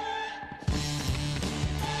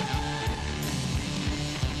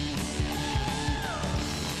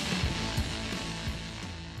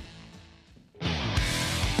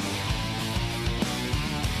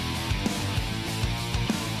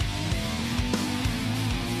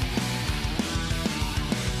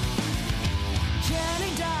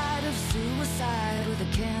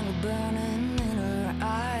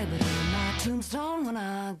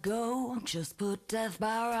 Just put death by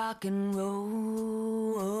rock and roll.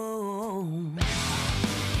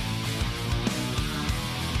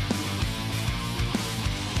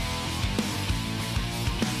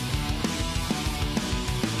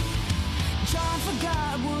 John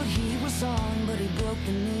forgot what he was on, but he broke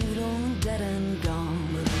the needle, dead and gone.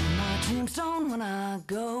 But on my tombstone when I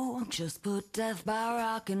go, just put death by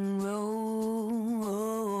rock and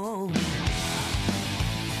roll.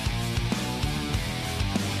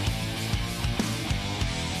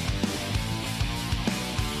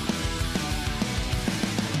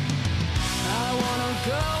 Go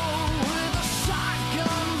with a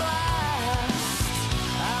shotgun blast.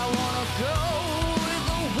 I wanna go with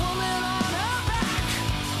a woman on her back.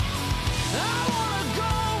 I wanna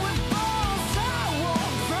go with balls I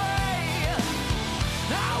won't break.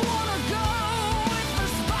 I wanna go with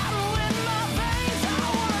this bottle in my veins. I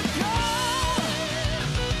wanna go.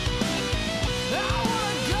 I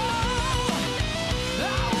wanna go. I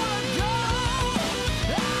wanna go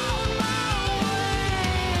out my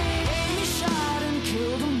way. Amy shot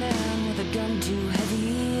killed a man with a gun too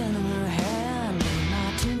heavy in her hand. On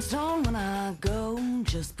my tombstone when I go,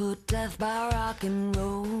 just put death by rock and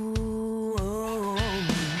roll.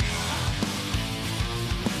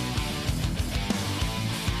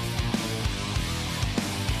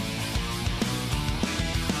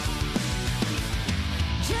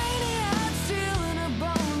 Janie had steel in her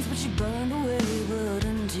bones, but she burned away wood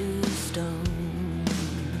into stone.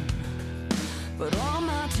 But on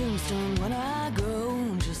my tombstone when I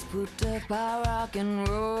go, just put death by rock and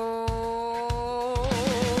roll.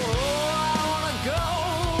 I wanna go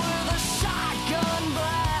with a shotgun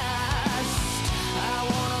blast. I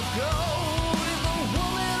wanna go with a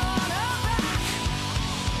woman on her back.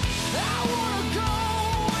 I wanna go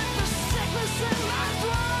with the sickness in my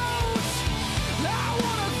throat. I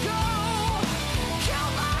wanna go kill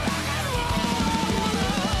my rock and roll.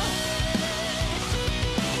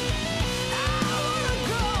 I wanna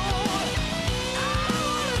go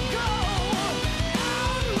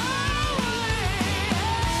out my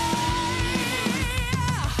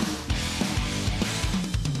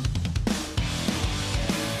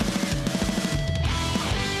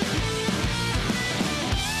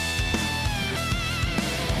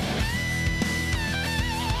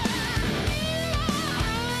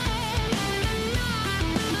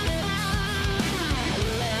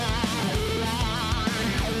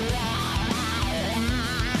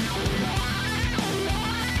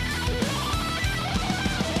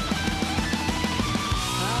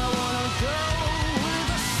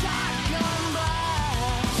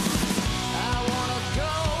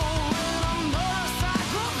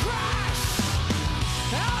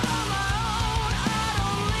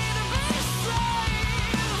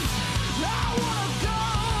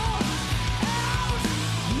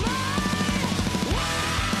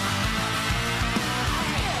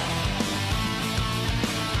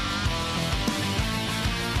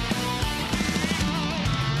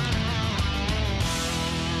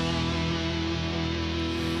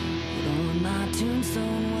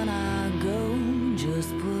tombstone when I go.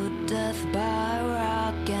 Just put death by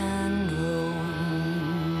rock and roll.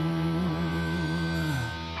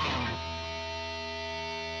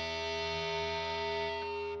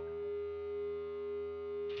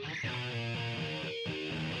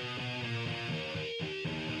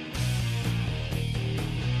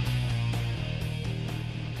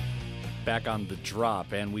 Back on the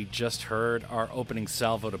drop, and we just heard our opening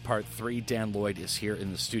salvo to part 3. Dan Lloyd is here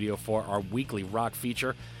in the studio for our weekly rock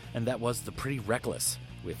feature, and that was The Pretty Reckless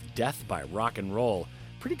with Death by Rock and Roll.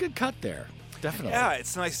 Pretty good cut there, definitely. Yeah,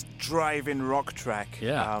 it's a nice drive-in rock track.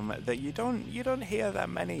 Yeah. That you don't hear that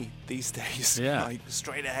many these days. Yeah. Like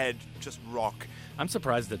straight ahead, just rock. I'm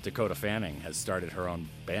surprised that Dakota Fanning has started her own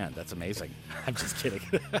band. That's amazing. I'm just kidding.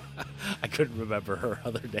 I couldn't remember her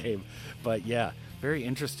other name. But yeah, very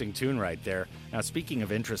interesting tune right there. Now, speaking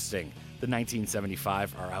of interesting, the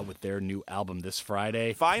 1975 are out with their new album this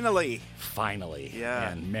Friday. Finally.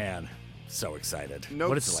 Yeah. And man, so excited. Notes,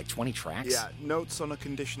 what is it, like 20 tracks? Yeah, Notes on a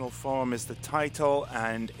Conditional Form is the title,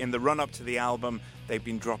 and in the run-up to the album, they've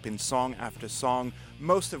been dropping song after song,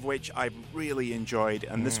 most of which I really enjoyed,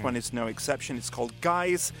 and this one is no exception. It's called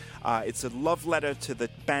Guys. It's a love letter to the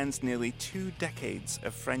band's nearly 2 decades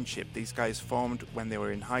of friendship. These guys formed when they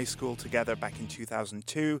were in high school together back in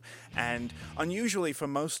 2002, and unusually for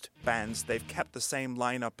most bands, they've kept the same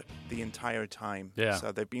lineup the entire time. Yeah.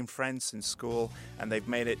 So they've been friends since school, and they've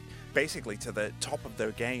made it basically to the top of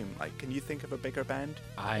their game. Like, can you think of a bigger band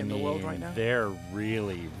in the world right now? They're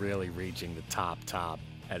really, really reaching the top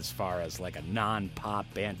as far as like a non-pop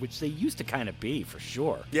band, which they used to kind of be, for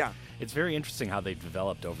sure. Yeah. It's very interesting how they've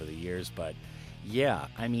developed over the years, but yeah,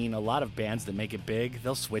 I mean, a lot of bands that make it big,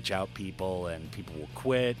 they'll switch out people and people will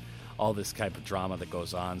quit, all this type of drama that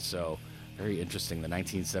goes on, so very interesting, the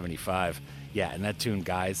 1975. Yeah, and that tune,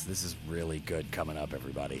 Guys, this is really good coming up,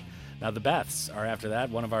 everybody. Now, the Beths are after that,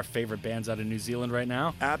 one of our favorite bands out of New Zealand right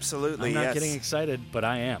now. Absolutely, I'm not yes. getting excited, but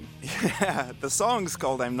I am. Yeah, the song's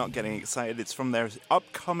called I'm Not Getting Excited. It's from their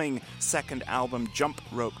upcoming second album, Jump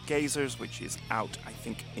Rope Gazers, which is out, I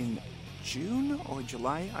think, in June or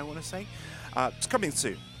July, I want to say. It's coming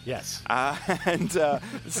soon. Yes. And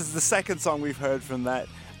this is the second song we've heard from that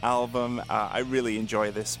album. I really enjoy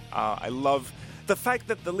this. I love the fact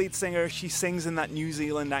that the lead singer, she sings in that New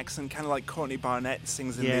Zealand accent, kind of like Courtney Barnett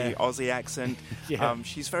sings in the Aussie accent. Yeah.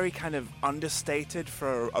 She's very kind of understated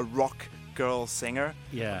for a rock girl singer.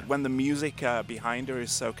 Yeah. When the music behind her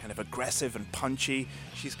is so kind of aggressive and punchy,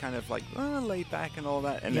 she's kind of like laid back and all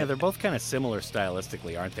that. And yeah, they're both kind of similar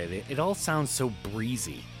stylistically, aren't they? It all sounds so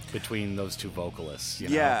breezy between those two vocalists. You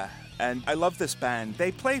know? Yeah. And I love this band.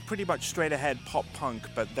 They play pretty much straight ahead pop punk,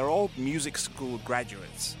 but they're all music school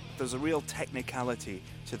graduates. There's a real technicality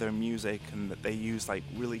to their music, and that they use like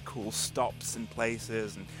really cool stops in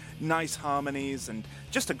places and nice harmonies, and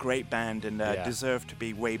just a great band, and deserve to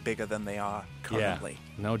be way bigger than they are currently.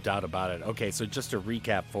 Yeah, no doubt about it. Okay, so just to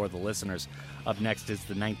recap for the listeners, up next is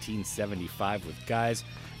the 1975 with Guys.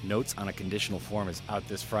 Notes on a Conditional Form is out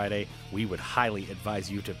this Friday. We would highly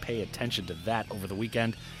advise you to pay attention to that over the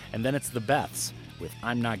weekend. And then it's the Beths with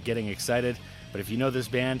I'm Not Getting Excited, but if you know this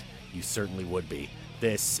band, you certainly would be.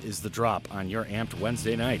 This is The Drop on your Amped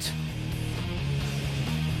Wednesday night.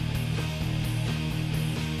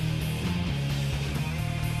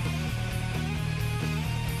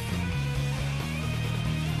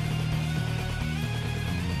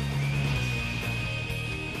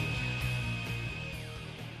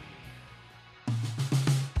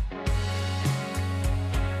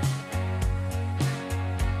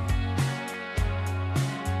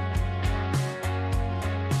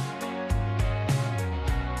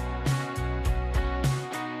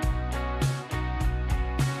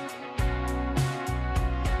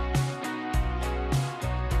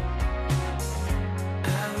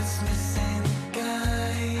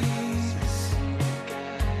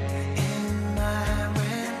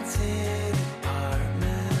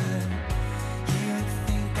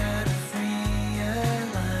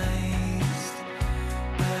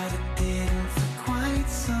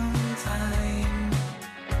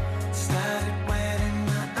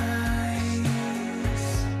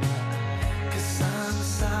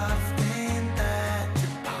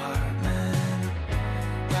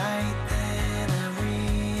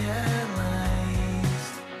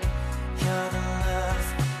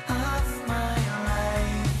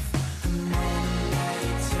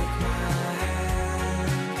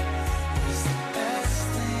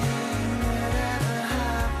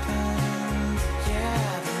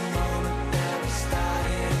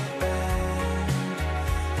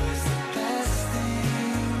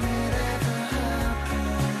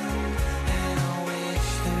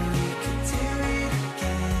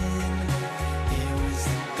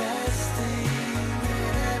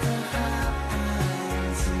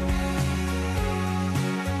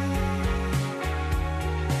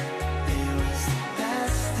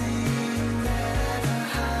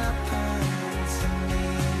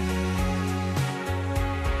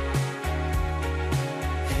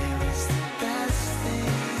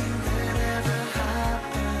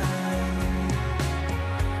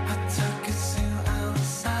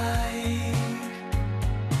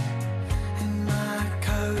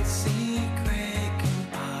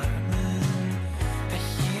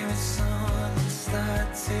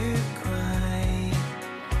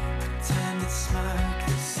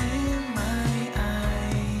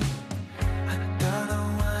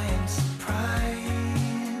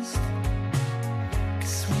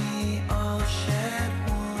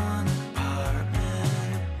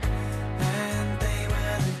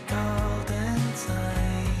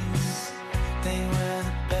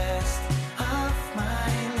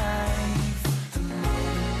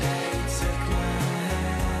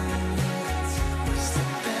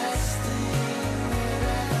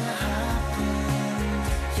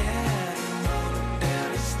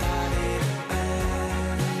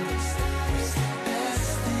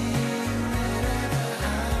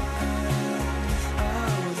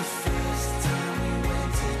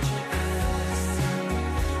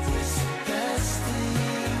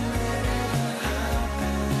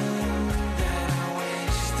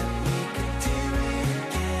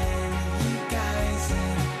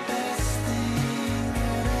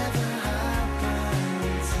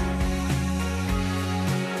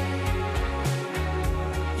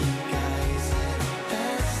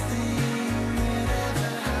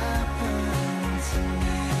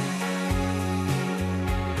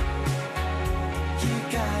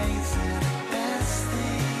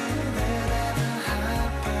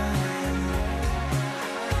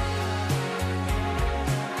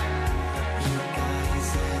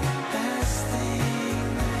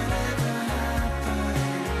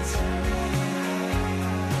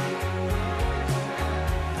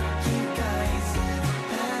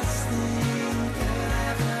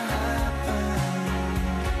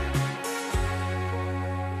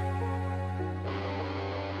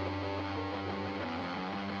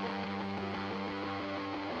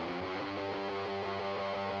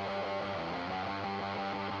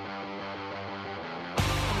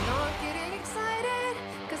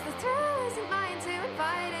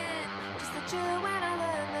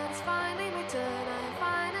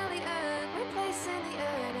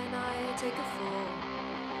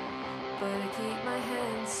 but I keep my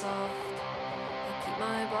hands soft. I keep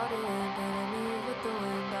my body limp and I move with the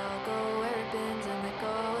wind. I'll go where it bends and let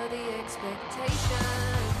go of the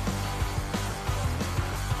expectation.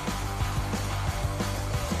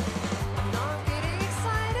 I'm not getting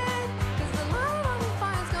excited, 'cause the light on the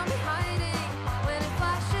fire's got me hiding. When it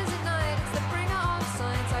flashes at night, it's the bringer of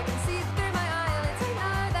signs. I can see through my eyelids, I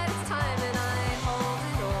know that it's time, and I hold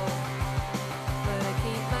it all, but I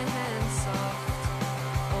keep my hands soft.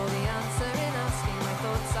 All the answer in asking, my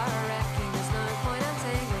thoughts are wrecking. There's no point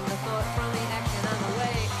untangling the thought from the action. I'm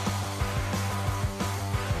awake.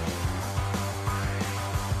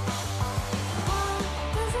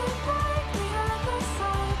 Does it break the other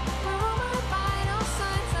side? Where all my vital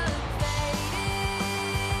signs are fading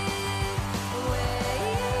away.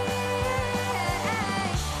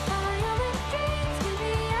 All your dreams can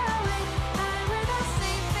be awake. I'm with the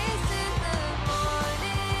same face in the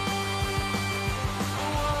morning.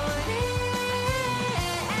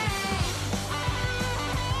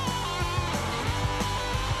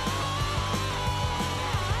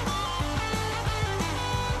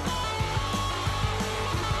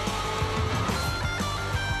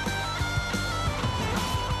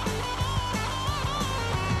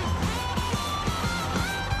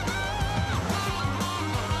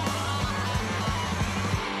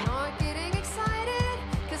 Not getting excited,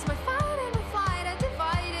 'cause my fight and my flight are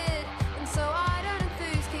divided. And so I don't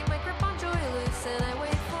enthuse, keep my grip on joy loose. And I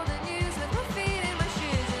wait for the news with my feet in my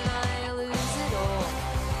shoes. And I lose it all,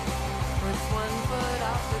 with one foot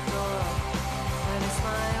out the door. When I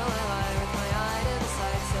smile, I lie with my eye to the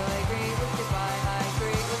side. So I agree with goodbye, I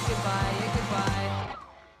agree with goodbye, yeah, goodbye.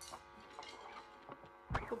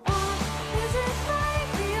 Is it like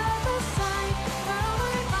the other side? Where all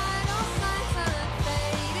my vital signs are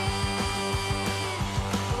fading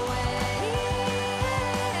away.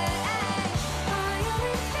 All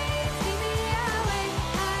your dreams keep me awake.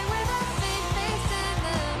 I'm with the same face in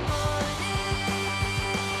the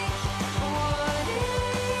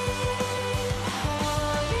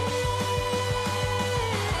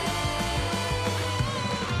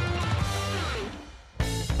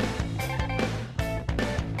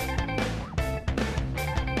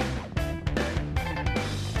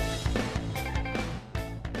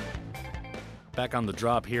Back on the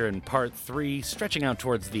drop here in part 3, stretching out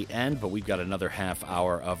towards the end, but we've got another half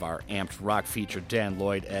hour of our amped rock feature. Dan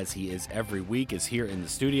Lloyd, as he is every week, is here in the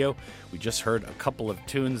studio. We just heard a couple of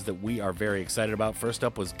tunes that we are very excited about. First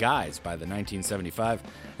up was Guys by the 1975,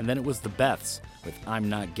 and then it was the Beths with I'm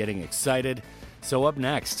Not Getting Excited. So up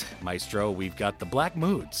next, Maestro, we've got the Black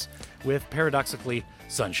Moods with, paradoxically,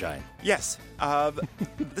 Sunshine. Yes.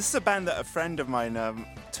 This is a band that a friend of mine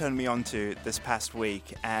turned me on to this past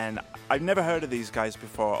week, and I've never heard of these guys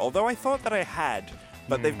before, although I thought that I had,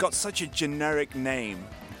 but they've got such a generic name.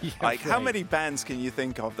 Yeah, like, how right. many bands can you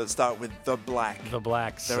think of that start with The Black? The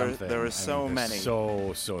Black something. There are so many.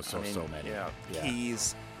 So many. Yeah. Yeah.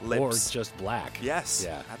 Keys, Or Lips. just Black. Yes,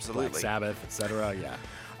 Yeah, absolutely. Black Sabbath, etc.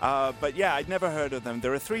 Yeah. But yeah, I'd never heard of them.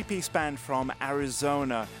 They're a 3-piece band from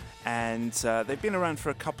Arizona, and they've been around for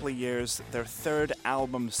a couple of years. Their third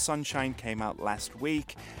album, Sunshine, came out last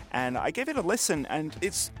week, and I gave it a listen, and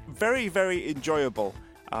it's very, very enjoyable.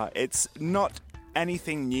 It's not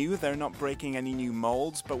anything new. They're not breaking any new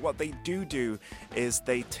molds, but what they do is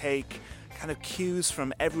they take kind of cues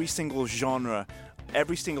from every single genre,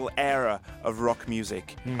 every single era of rock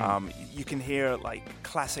music. You can hear like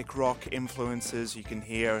classic rock influences, you can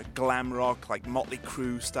hear glam rock, like Motley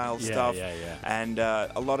Crue style stuff, and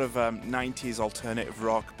a lot of 90s alternative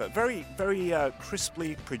rock, but very, very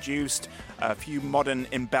crisply produced, a few modern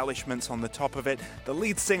embellishments on the top of it. The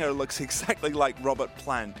lead singer looks exactly like Robert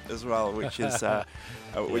Plant as well, which is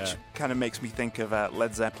which kind of makes me think of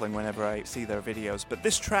Led Zeppelin whenever I see their videos. But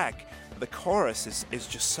this track, the chorus is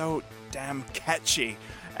just so damn catchy,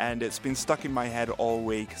 and it's been stuck in my head all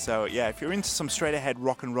week. So yeah, if you're into some straight ahead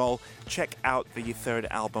rock and roll, check out the third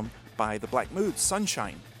album by the Black Moods,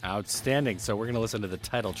 Sunshine. Outstanding. So we're going to listen to the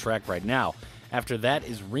title track right now. After that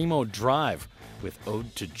is Remo Drive with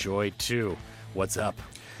Ode to Joy 2. What's up?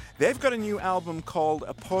 They've got a new album called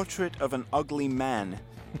A Portrait of an Ugly Man,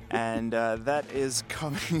 and that is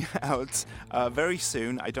coming out very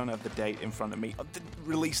soon. I don't have the date in front of me. The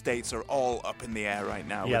release dates are all up in the air right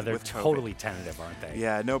now. Yeah, they're with COVID. totally tentative, aren't they?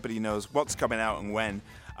 Yeah, nobody knows what's coming out and when.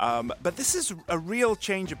 But this is a real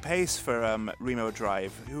change of pace for Remo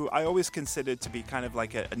Drive, who I always considered to be kind of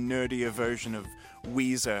like a nerdier version of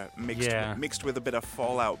Weezer mixed with a bit of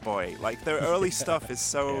Fall Out Boy. Like, their early stuff is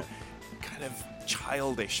so kind of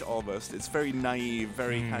childish almost. It's very naive,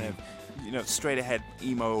 very kind of straight ahead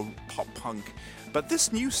emo pop punk. But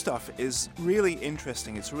this new stuff is really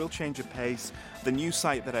interesting. It's a real change of pace. The new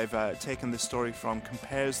site that I've taken this story from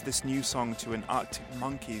compares this new song to an Arctic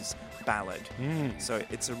Monkeys ballad. So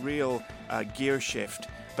it's a real gear shift,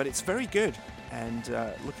 but it's very good. And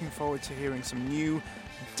looking forward to hearing some new,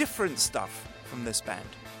 different stuff from this band.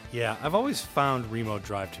 Yeah, I've always found Remo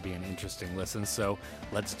Drive to be an interesting listen, so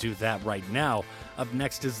let's do that right now. Up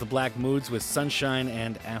next is The Black Moods with Sunshine,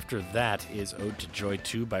 and after that is Ode to Joy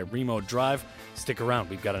 2 by Remo Drive. Stick around,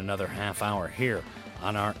 we've got another half hour here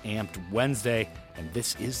on our Amped Wednesday, and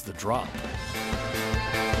this is The Drop.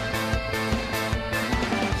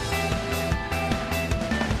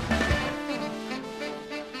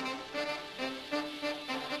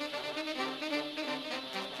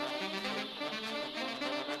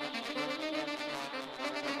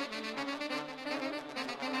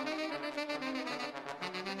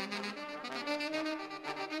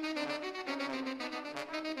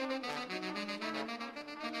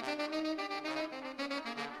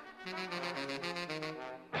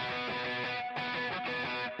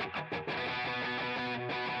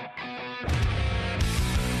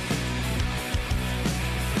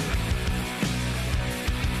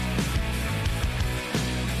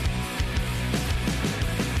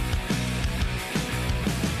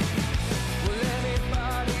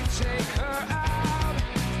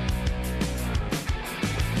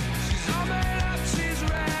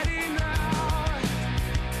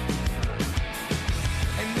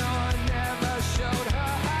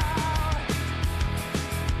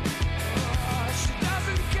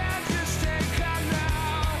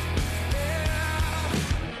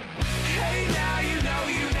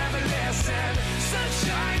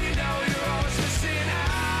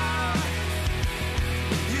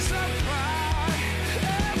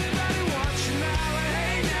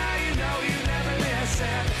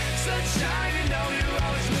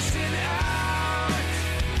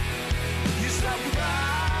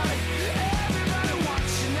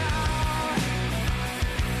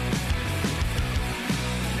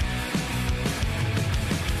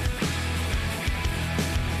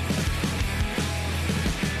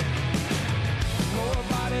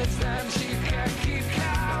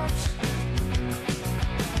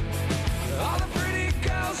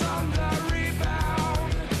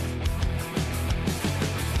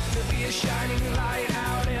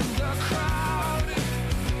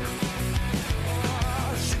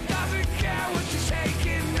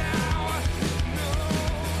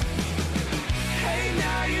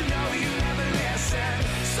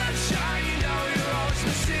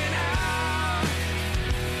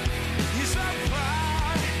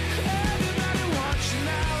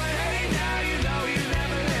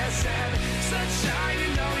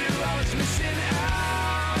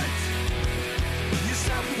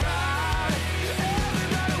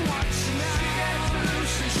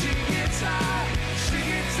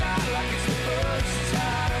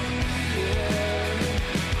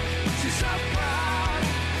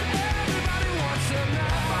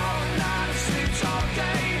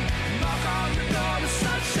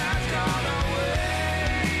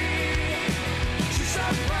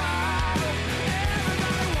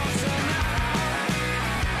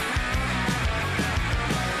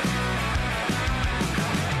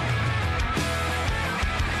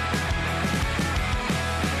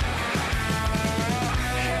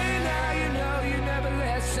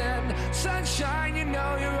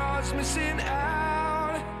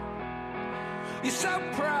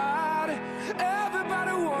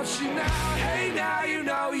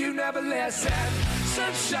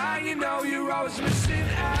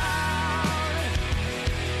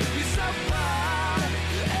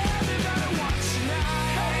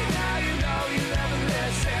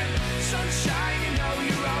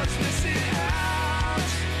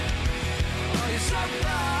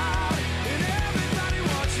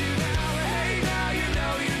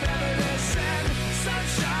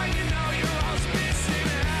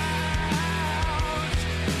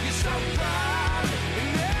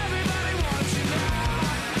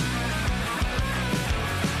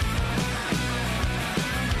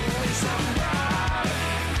 Somebody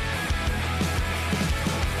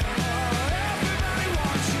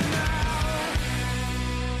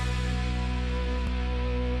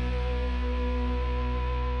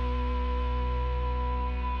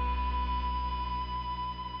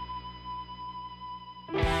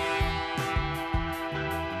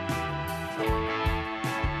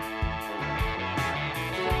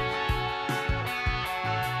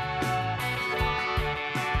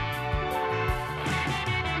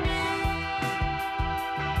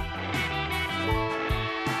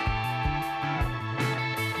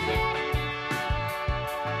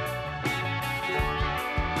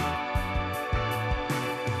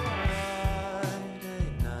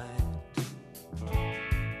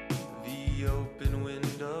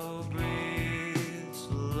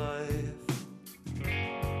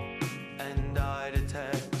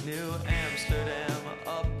Amsterdam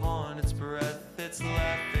upon its breath. It's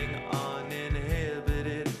laughing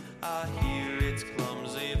uninhibited. I hear its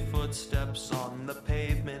clumsy footsteps on the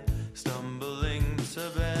pavement, stumbling to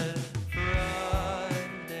bed.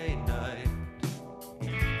 Friday night.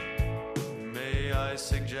 May I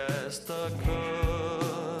suggest a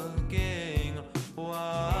cooking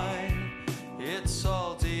wine? It's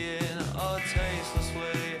salty in a tasteless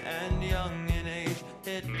way and young in age.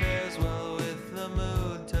 It pairs well with the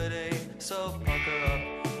mood today. So pucker up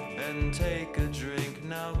and take a drink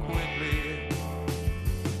now quickly.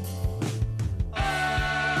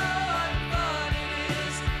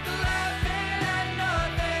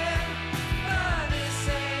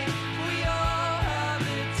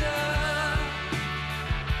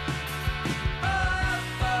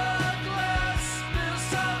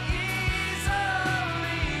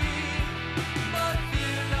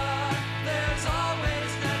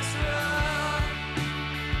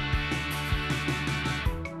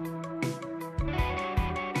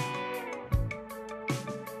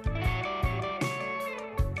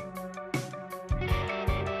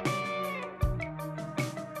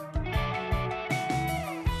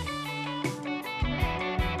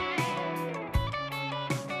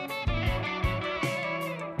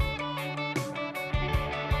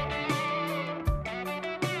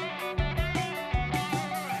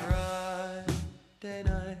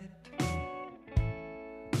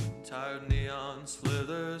 Tired neon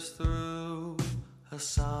slithers through a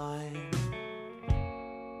sign.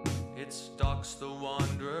 It stalks the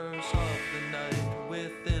wanderers of the night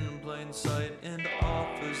within plain sight and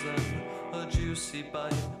offers them a juicy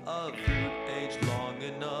bite of fruit aged long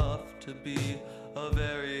enough to be a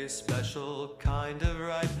very special kind of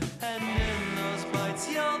ripe. And in those bites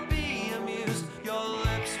you'll be amused. Your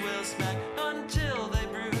lips will smack until they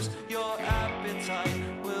bruise. Your appetite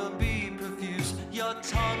will be profuse. Your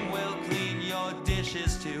tongue will clean your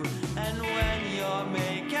dishes too. And when your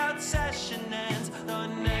makeout session ends, the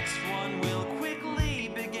next one will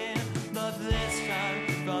quickly begin. But this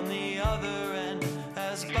time from the other end,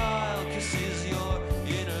 as bile kisses your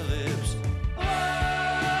inner lips.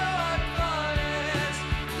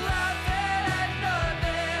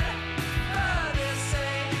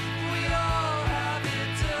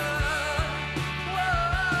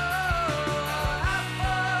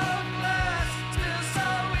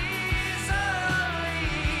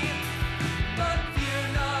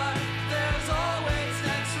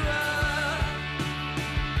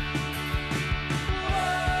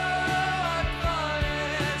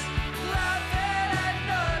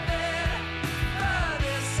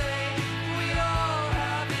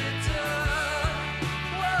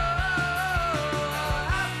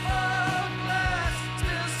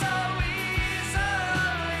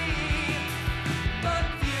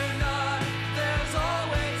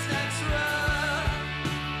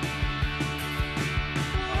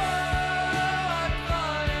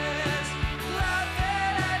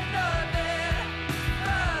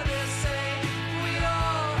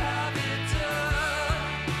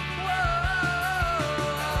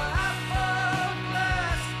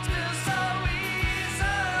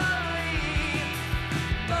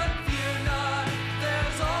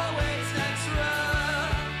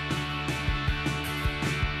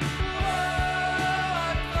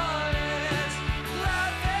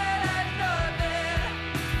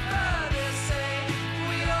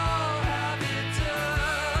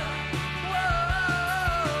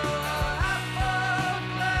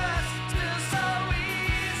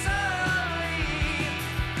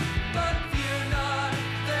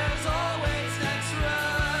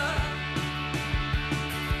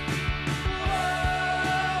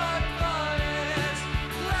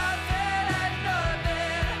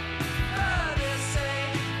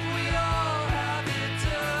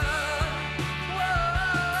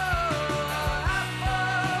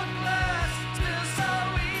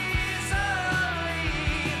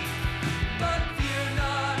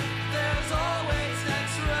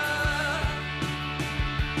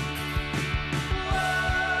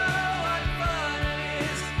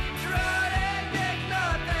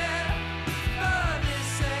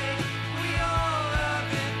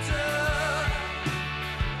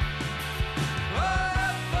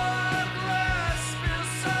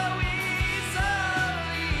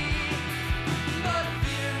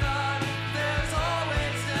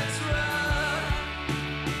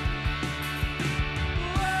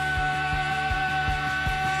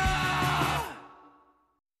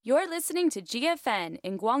 You're listening to GFN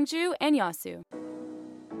in Gwangju and Yeosu.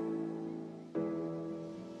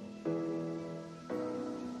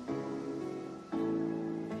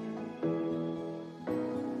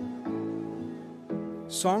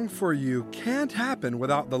 Song for You can't happen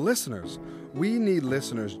without the listeners. We need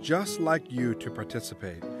listeners just like you to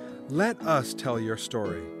participate. Let us tell your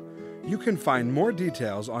story. You can find more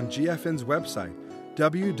details on GFN's website,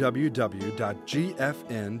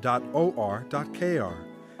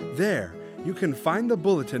 www.gfn.or.kr. There, you can find the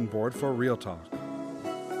bulletin board for Real Talk.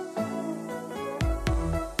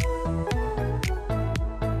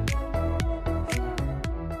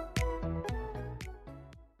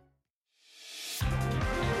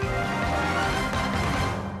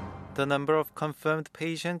 The number of confirmed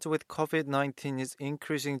patients with COVID-19 is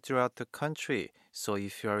increasing throughout the country, so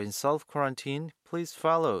if you are in self-quarantine, please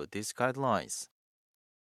follow these guidelines.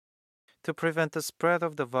 To prevent the spread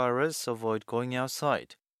of the virus, avoid going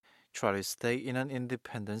outside. Try to stay in an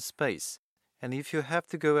independent space. And if you have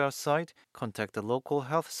to go outside, contact the local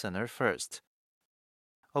health center first.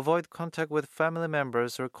 Avoid contact with family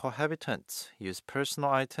members or cohabitants. Use personal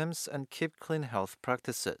items and keep clean health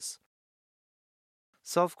practices.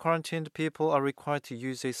 Self-quarantined people are required to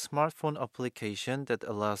use a smartphone application that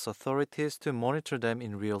allows authorities to monitor them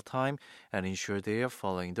in real time and ensure they are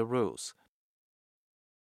following the rules.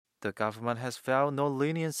 The government has vowed no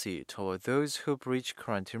leniency toward those who breach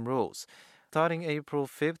quarantine rules. Starting April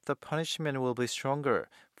 5th, the punishment will be stronger.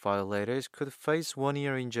 Violators could face 1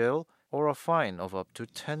 year in jail or a fine of up to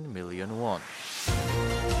 10 million won.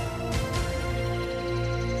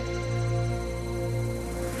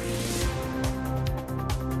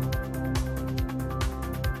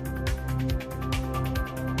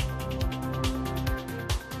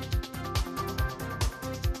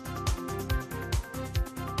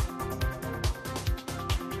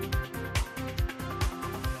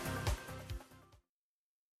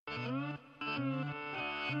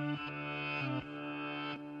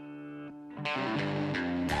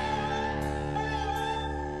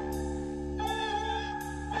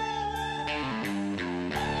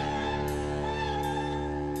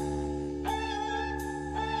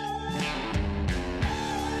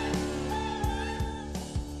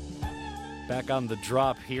 Back on the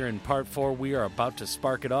drop here in part 4, we are about to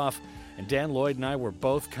spark it off, and Dan, Lloyd, and I were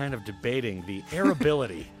both kind of debating the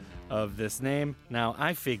airability of this name. Now,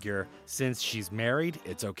 I figure since she's married,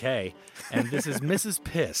 it's okay. And this is Mrs.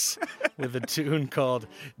 Piss with a tune called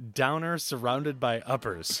Downer Surrounded by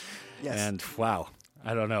Uppers. Yes. And wow,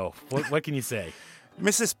 I don't know. What can you say?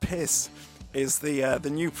 Mrs. Piss is the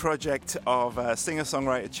new project of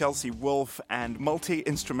singer-songwriter Chelsea Wolfe and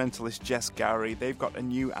multi-instrumentalist Jess Gowrie. They've got a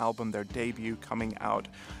new album, their debut, coming out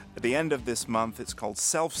at the end of this month. It's called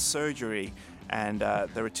Self-Surgery, and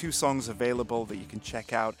there are 2 songs available that you can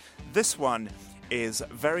check out. This one is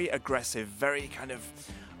very aggressive, very kind of...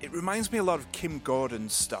 It reminds me a lot of Kim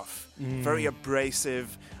Gordon's stuff. Very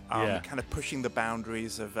abrasive, kind of pushing the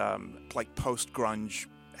boundaries of like post-grunge,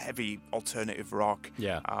 heavy alternative rock.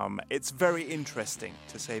 Yeah. It's very interesting,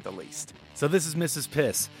 to say the least. So this is Mrs.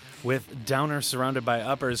 Piss with Downer Surrounded by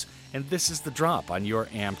Uppers, and this is The Drop on your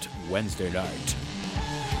Amped Wednesday night.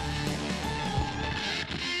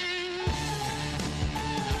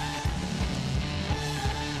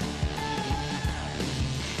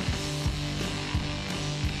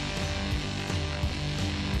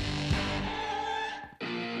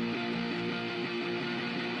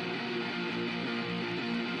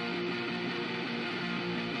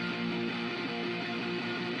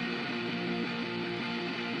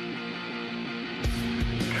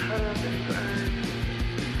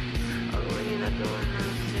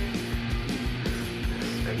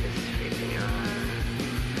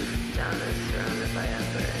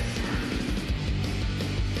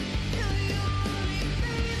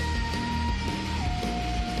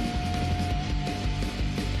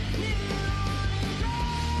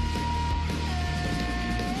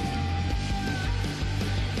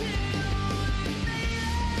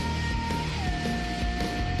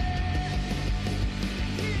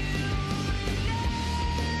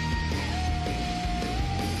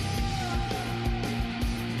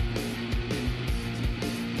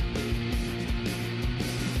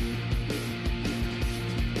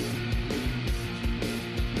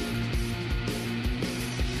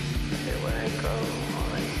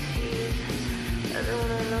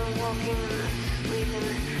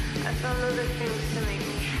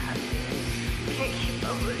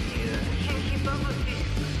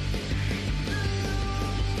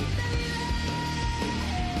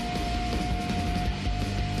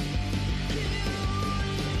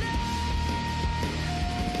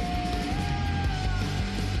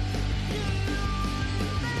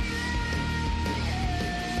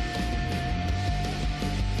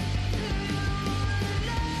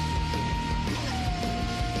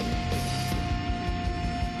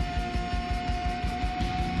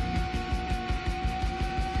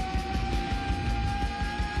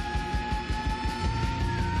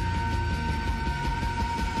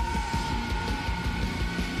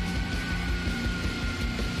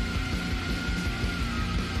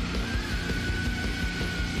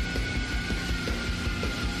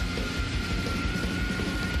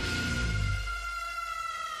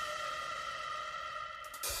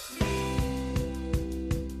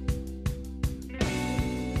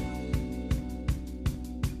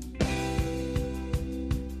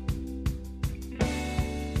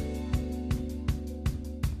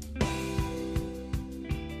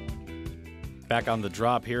 Back on the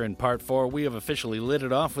drop here in part 4, we have officially lit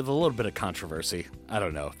it off with a little bit of controversy. I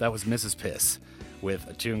don't know. That was Mrs. Piss with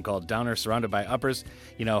a tune called Downer Surrounded by Uppers.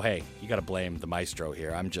 You know, hey, you got to blame the maestro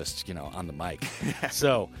here. I'm just, on the mic.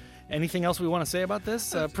 So, anything else we want to say about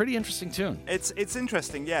this? Pretty interesting tune. It's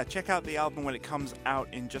interesting, yeah. Check out the album when it comes out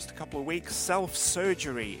in just a couple of weeks.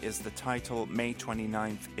 Self-Surgery is the title. May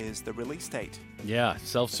 29th is the release date. Yeah,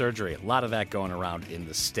 self-surgery. A lot of that going around in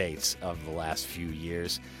the States of the last few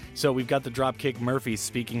years. So we've got the Dropkick Murphys,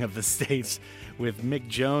 speaking of the States, with Mick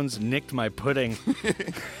Jones, Nicked My Pudding.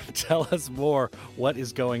 Tell us more. What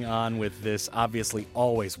is going on with this obviously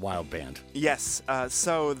always wild band? Yes,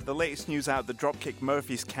 so the latest news out, the Dropkick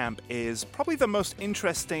Murphys camp is probably the most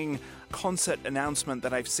interesting concert announcement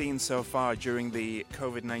that I've seen so far during the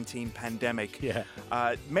COVID-19 pandemic. Yeah.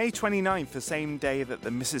 May 29th, the same day that the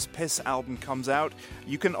Mrs. Piss album comes out.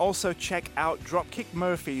 You can also check out Dropkick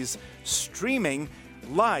Murphys streaming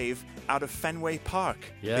live out of Fenway Park,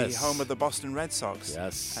 yes, the home of the Boston Red Sox.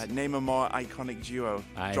 Yes. Name a more iconic duo,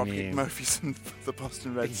 Dropkick Murphys and the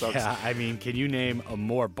Boston Red Sox. Yeah, I mean, can you name a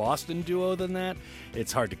more Boston duo than that?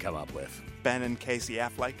 It's hard to come up with. Ben and Casey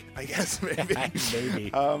Affleck, I guess, maybe.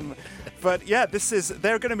 Maybe. But yeah,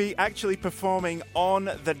 they're going to be actually performing on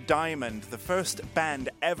the Diamond, the first band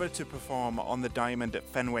ever to perform on the Diamond at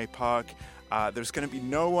Fenway Park. There's going to be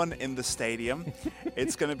no one in the stadium.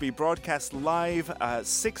 It's going to be broadcast live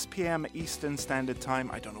 6 p.m. Eastern Standard Time.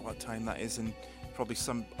 I don't know what time that is, and probably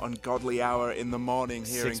some ungodly hour in the morning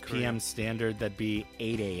here in Korea. 6 p.m. Standard, that'd be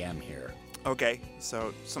 8 a.m. here. Okay,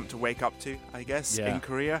 so something to wake up to, I guess, in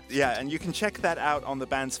Korea. Yeah, and you can check that out on the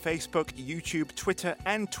band's Facebook, YouTube, Twitter,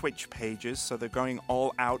 and Twitch pages. So they're going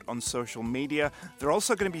all out on social media. They're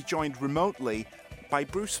also going to be joined remotely by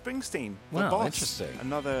Bruce Springsteen, the boss. Interesting.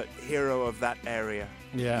 Another hero of that area.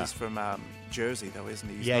 Yeah. He's from Jersey, though, isn't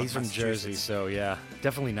he? He's from Jersey, so yeah,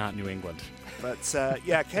 definitely not New England. But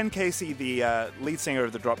Ken Casey, the lead singer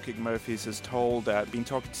of the Dropkick Murphys, has been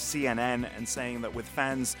talking to CNN and saying that with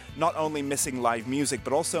fans not only missing live music,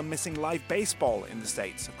 but also missing live baseball in the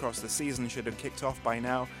States. Of course, the season should have kicked off by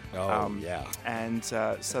now. Yeah. And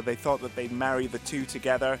so they thought that they'd marry the two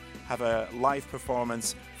together, have a live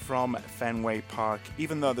performance from Fenway Park,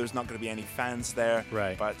 even though there's not going to be any fans there.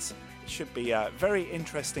 Right. But it should be very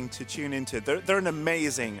interesting to tune into. They're an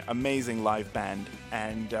amazing, amazing live band.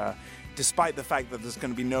 And despite the fact that there's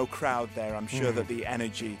going to be no crowd there, I'm sure that the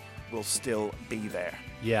energy will still be there.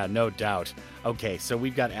 Yeah, no doubt. Okay, so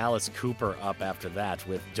we've got Alice Cooper up after that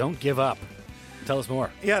with Don't Give Up. Tell us more.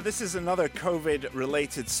 Yeah, this is another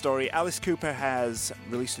COVID-related story. Alice Cooper has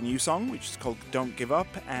released a new song, which is called Don't Give Up,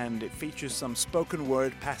 and it features some spoken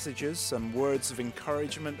word passages, some words of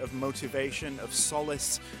encouragement, of motivation, of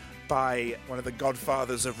solace by one of the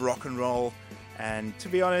godfathers of rock and roll. And to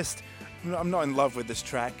be honest, I'm not in love with this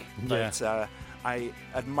track, but I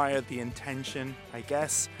admire the intention, I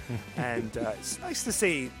guess. And it's nice to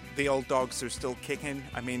see the old dogs are still kicking.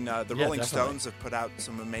 I mean, the Rolling Stones have put out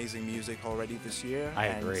some amazing music already this year. I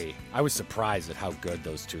agree. I was surprised at how good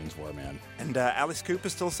those tunes were, man. And Alice Cooper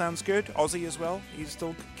still sounds good. Ozzy as well. He's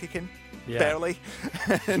still kicking. Yeah. Barely.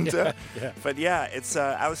 And, But yeah, it's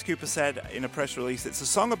Alice Cooper said in a press release, it's a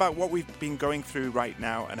song about what we've been going through right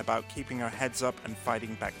now and about keeping our heads up and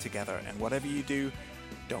fighting back together. And whatever you do,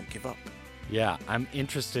 don't give up. Yeah, I'm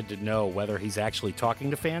interested to know whether he's actually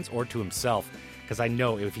talking to fans or to himself, because I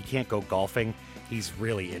know if he can't go golfing, he's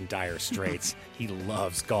really in dire straits. He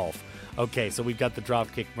loves golf. Okay, so we've got the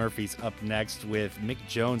Dropkick Murphys up next with Mick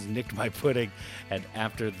Jones, Nicked My Pudding, and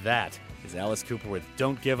after that is Alice Cooper with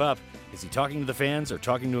Don't Give Up. Is he talking to the fans or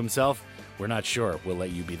talking to himself? We're not sure. We'll let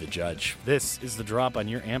you be the judge. This is The Drop on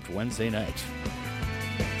your Amped Wednesday night.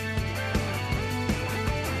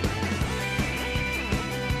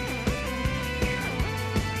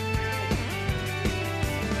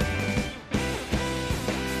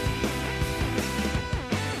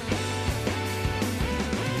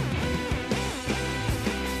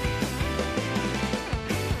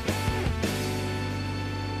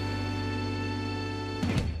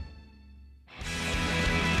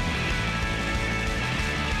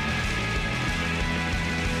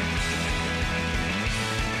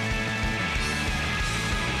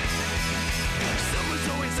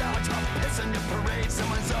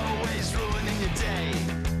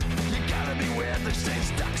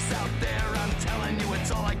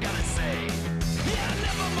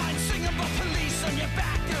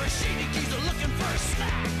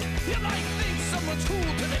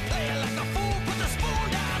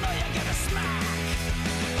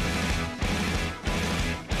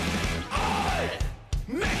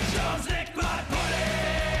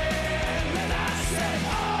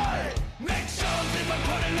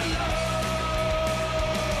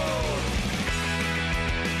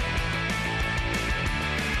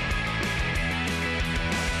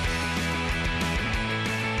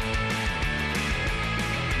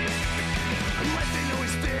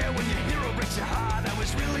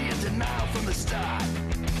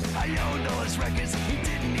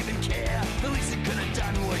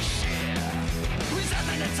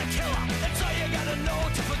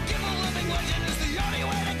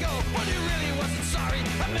 sorry.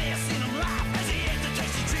 I may have seen him laugh as he ate the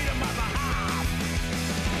tasty treat on my behalf.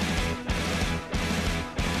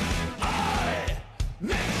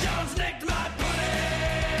 Mick Jones nicked my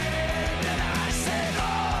pudding, and I said,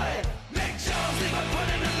 "Oi, Mick Jones, leave my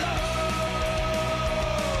pudding alone."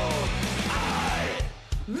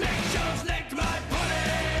 Mick Jones nicked my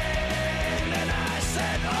pudding, and I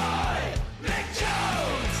said, "Oi, Mick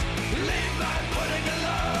Jones, leave my pudding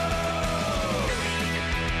alone."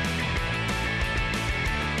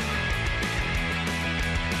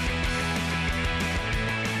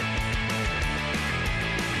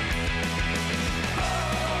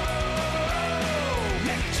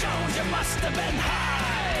 Mick Jones, you must have been high.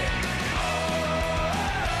 Oh,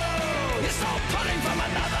 you stole pudding from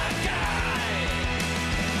another guy.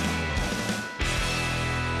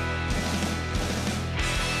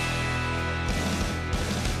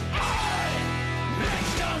 Mick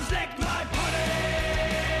Jones licked my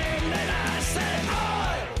pudding, and I said,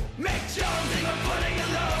 "Oi, Mick Jones, leave my pudding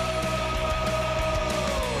alone."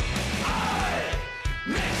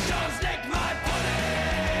 Mick Jones licked my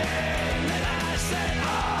pudding, and I said,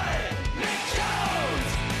 "Oi, Mick Jones,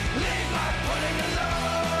 leave my pudding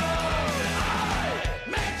alone."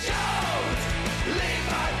 Mick Jones, leave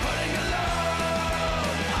my pudding alone.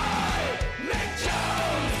 Mick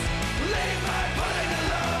Jones, leave my pudding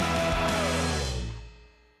alone.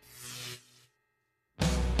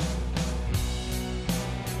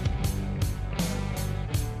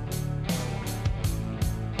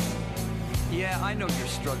 Yeah, I know you're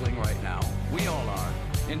struggling right now. We all are,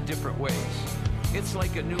 in different ways. It's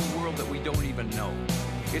like a new world that we don't even know.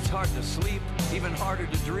 It's hard to sleep, even harder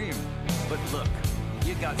to dream. But look,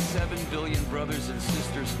 you got 7 billion brothers and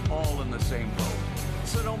sisters all in the same boat.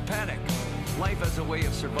 So don't panic. Life has a way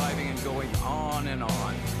of surviving and going on and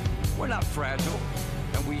on. We're not fragile,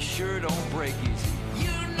 and we sure don't break easy.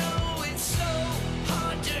 You know it's so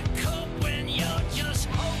hard to cope when you're just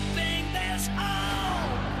hoping there's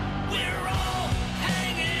hope. We're all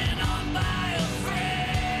hanging on by a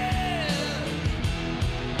thread.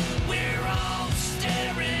 We're all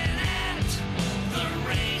staring at the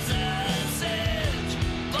razor's edge,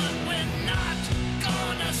 but we're not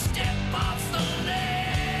gonna step off the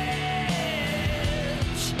ledge.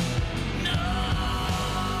 No.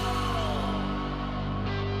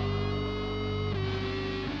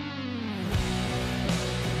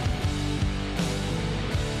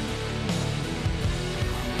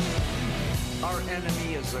 Our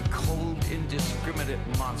enemy is a cold, indiscriminate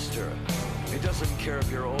monster. It doesn't care if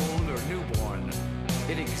you're old or newborn.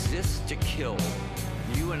 It exists to kill.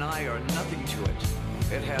 You and I are nothing to it.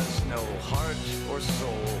 It has no heart or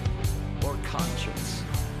soul or conscience.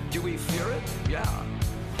 Do we fear it? Yeah.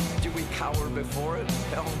 Do we cower before it?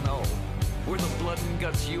 Hell no. We're the blood and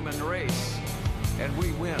guts human race. And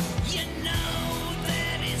we win. You know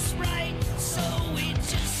that is right, so we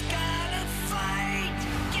just gotta fight.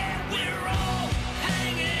 Yeah, we're all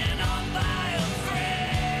hanging on by a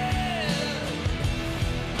thread.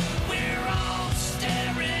 We're all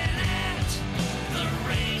staring at the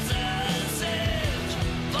razor's edge,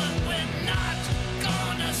 but we're not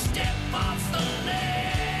gonna step off the ledge.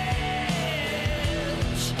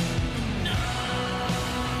 No.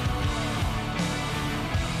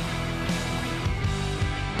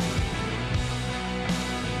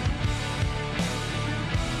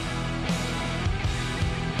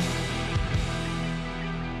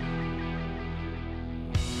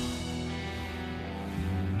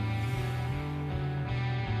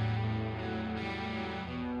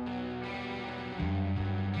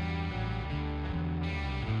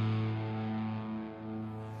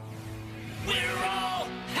 We're all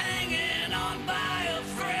hanging on by a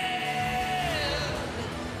thread.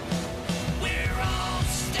 We're all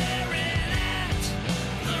staring at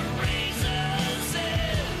the razor's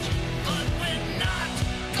edge, but we're not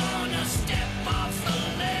gonna step off the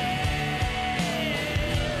ledge.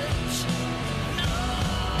 No.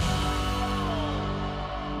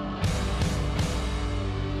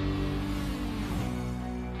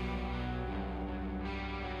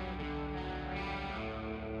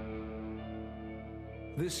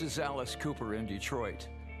 This is Alice Cooper in Detroit.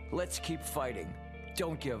 Let's keep fighting.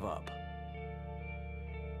 Don't give up.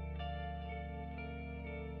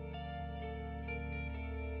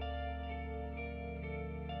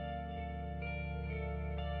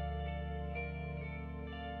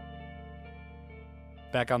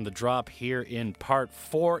 Back on the drop here in part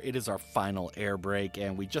 4. It is our final air break,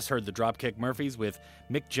 and we just heard the Dropkick Murphys with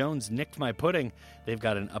Mick Jones Nicked My Pudding. They've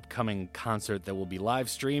got an upcoming concert that will be live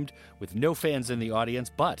streamed with no fans in the audience,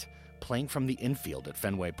 but playing from the infield at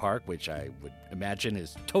Fenway Park, which I would imagine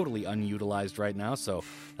is totally unutilized right now, so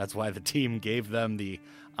that's why the team gave them the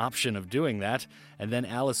option of doing that. And then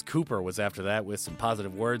Alice Cooper was after that with some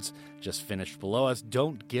positive words, just finished below us,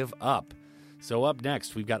 Don't Give Up. So up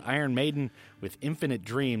next, we've got Iron Maiden with Infinite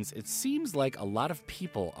Dreams. It seems like a lot of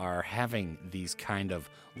people are having these kind of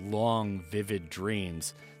long, vivid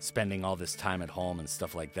dreams, spending all this time at home and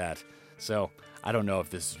stuff like that. So I don't know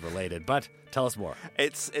if this is related, but tell us more.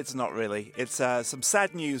 It's not really. It's some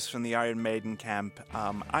sad news from the Iron Maiden camp.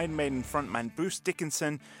 Iron Maiden frontman Bruce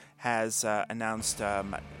Dickinson has announced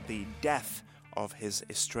the death of his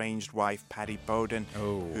estranged wife, Paddy Bowden,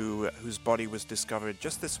 whose body was discovered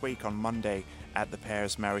just this week on Monday at the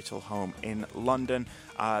pair's marital home in London.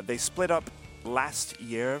 They split up last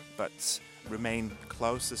year, but remain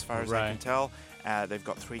close as far as I can tell. They've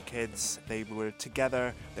got 3 kids. They were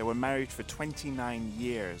together. They were married for 29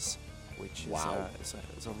 years, which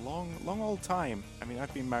is a long old time. I mean,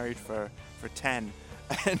 I've been married for 10.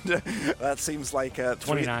 And that seems like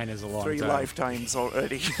 29 is a long 3 time. Lifetimes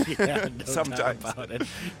already. Yeah, no sometimes. doubt about it.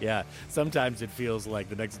 Yeah, sometimes it feels like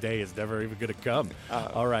the next day is never even going to come.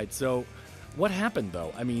 All right, so what happened,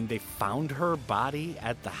 though? I mean, they found her body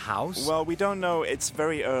at the house? Well, we don't know. It's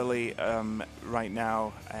very early right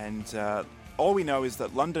now, and all we know is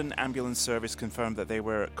that London Ambulance Service confirmed that they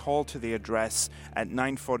were called to the address at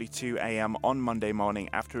 9:42 a.m. on Monday morning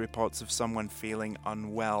after reports of someone feeling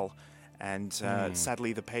unwell. And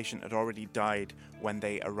sadly, the patient had already died when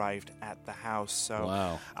they arrived at the house. So,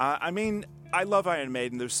 wow. I mean, I love Iron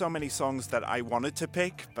Maiden. There's so many songs that I wanted to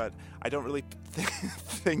pick, but I don't really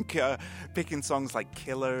think picking songs like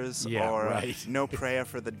Killers or No Prayer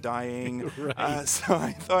for the Dying. So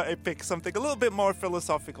I thought I'd pick something a little bit more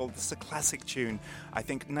philosophical. This is a classic tune. I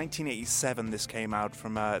think 1987 this came out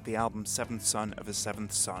from the album Seventh Son of a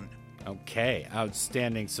Seventh Son. Okay,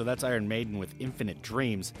 outstanding. So that's Iron Maiden with Infinite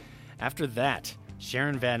Dreams. After that,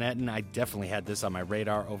 Sharon Van Etten, I definitely had this on my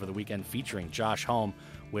radar over the weekend, featuring Josh Homme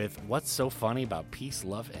with What's So Funny About Peace,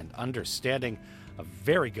 Love, and Understanding. A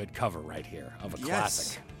very good cover right here of a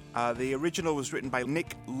classic. The original was written by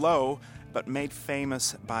Nick Lowe, but made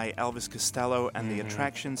famous by Elvis Costello and the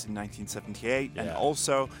Attractions in 1978. And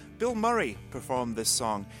also, Bill Murray performed this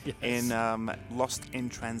song in Lost in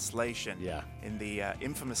Translation, in the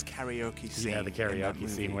infamous karaoke scene. Yeah, the karaoke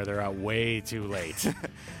scene where they're out way too late.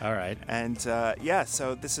 All right. And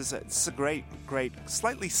so this is a great,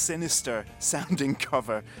 slightly sinister sounding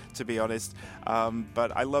cover, to be honest.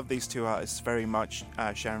 But I love these two artists very much.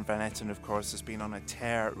 Sharon Van Etten, of course, has been on a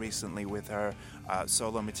tear recently with her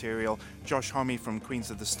solo material. Josh Homme from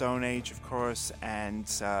Queens of the Stone Age, of course, and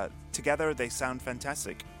together they sound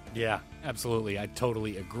fantastic. Yeah, absolutely. I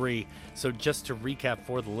totally agree. So just to recap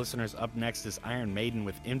for the listeners, up next is Iron Maiden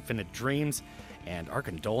with Infinite Dreams, and our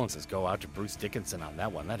condolences go out to Bruce Dickinson on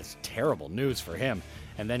that one. That is terrible news for him.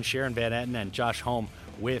 And then Sharon Van Etten and Josh Homme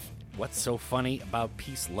with What's So Funny About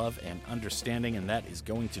Peace, Love, and Understanding, and that is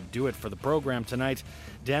going to do it for the program tonight.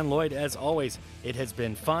 Dan Lloyd, as always, it has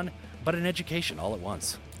been fun, but an education all at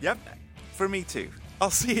once. Yep, for me too. I'll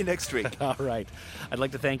see you next week. All right. I'd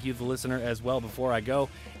like to thank you, the listener, as well. Before I go,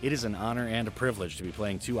 it is an honor and a privilege to be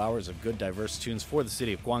playing 2 hours of good, diverse tunes for the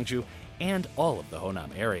city of Gwangju and all of the Honam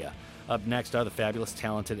area. Up next are the fabulous,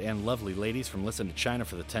 talented, and lovely ladies from Listen to China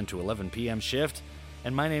for the 10 to 11 p.m. shift.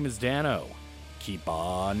 And my name is Danno. Keep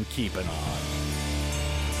on keeping on.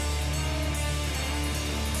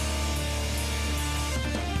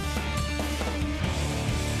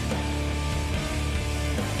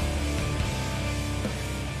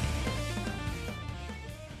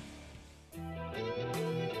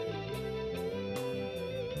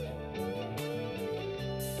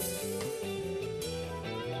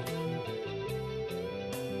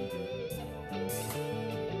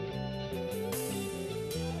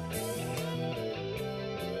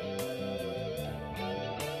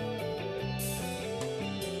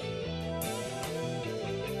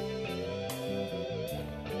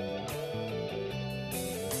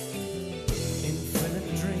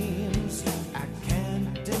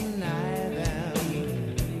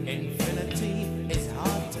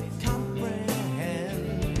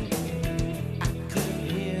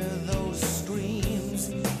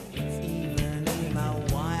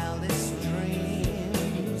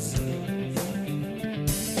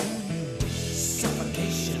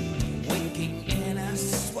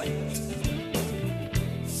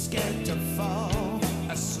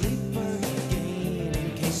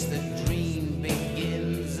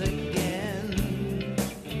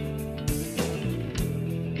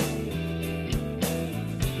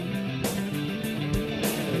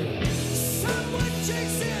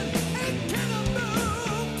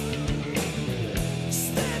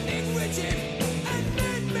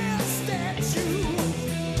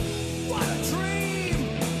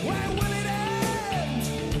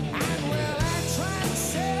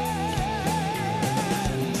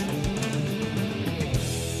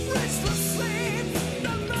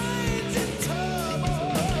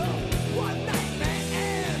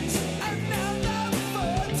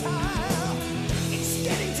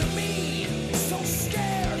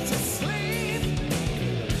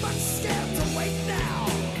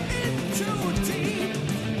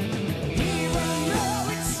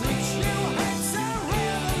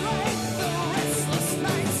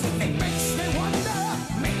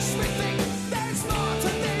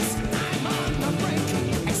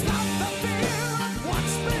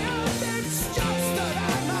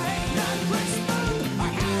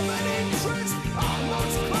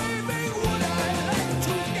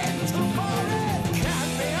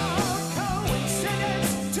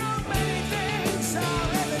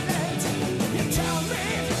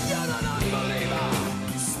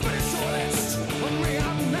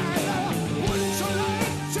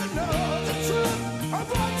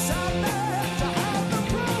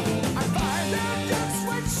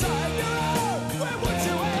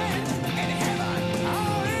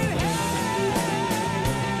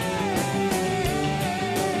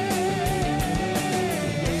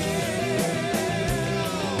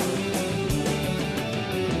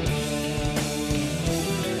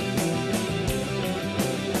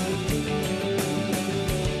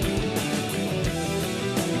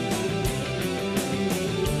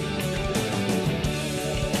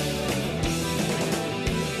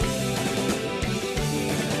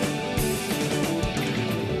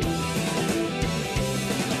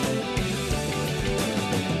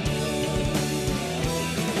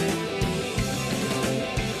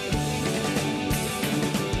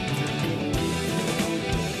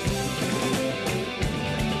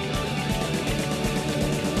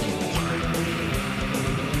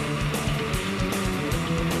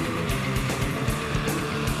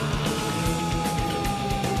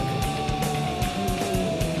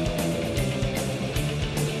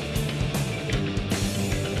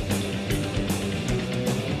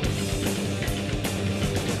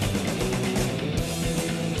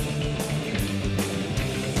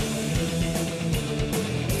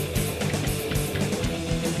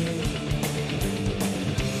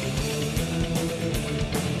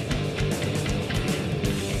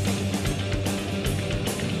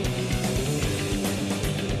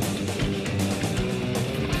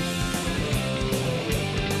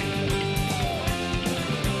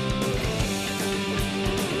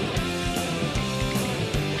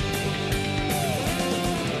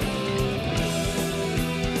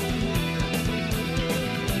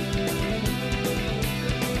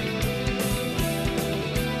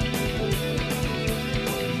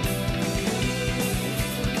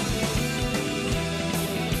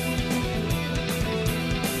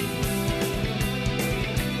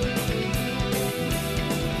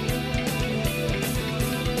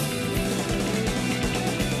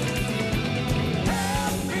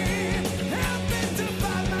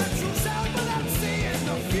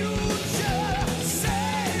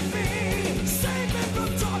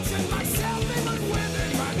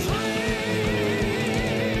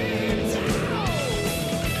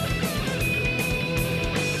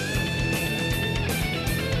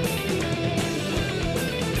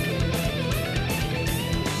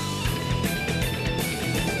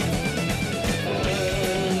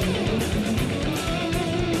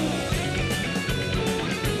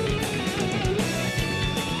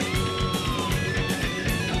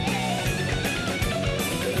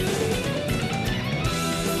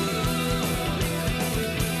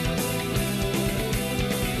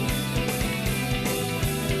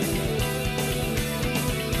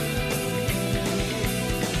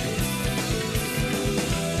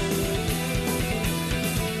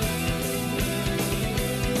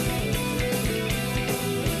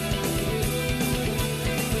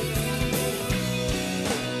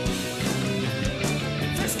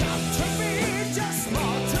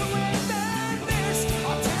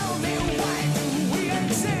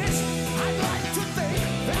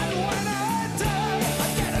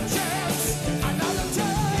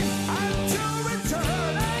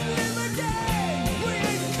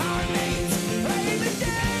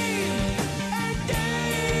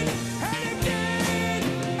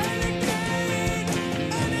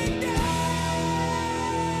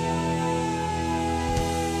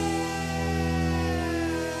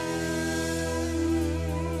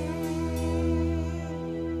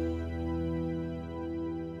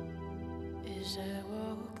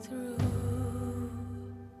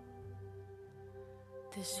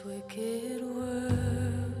 this wicked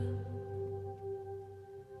world,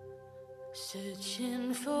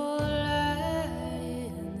 searching for light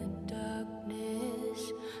in the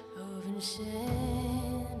darkness of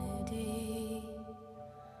insanity.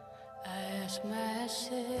 I ask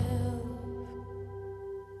myself,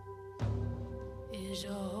 is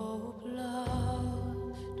hope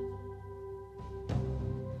lost?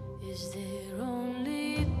 Is there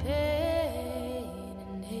only pain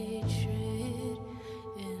and hatred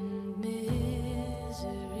and misery?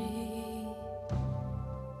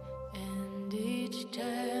 And each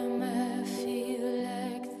time I feel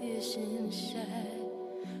like this inside,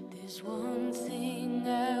 there's one thing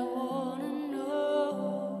I wanna know.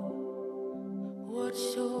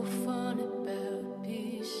 What's so fun about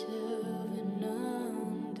peace, love, and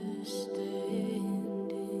understanding?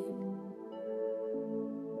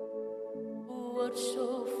 What's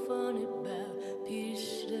so fun about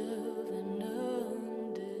peace, love, and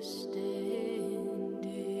understanding?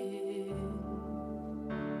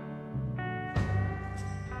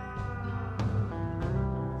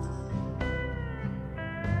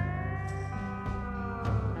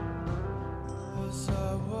 As I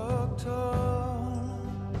walked on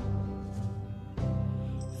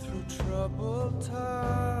through troubled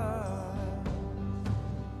times,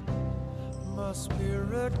 my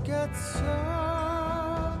spirit gets so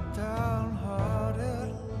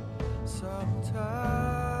downhearted sometimes.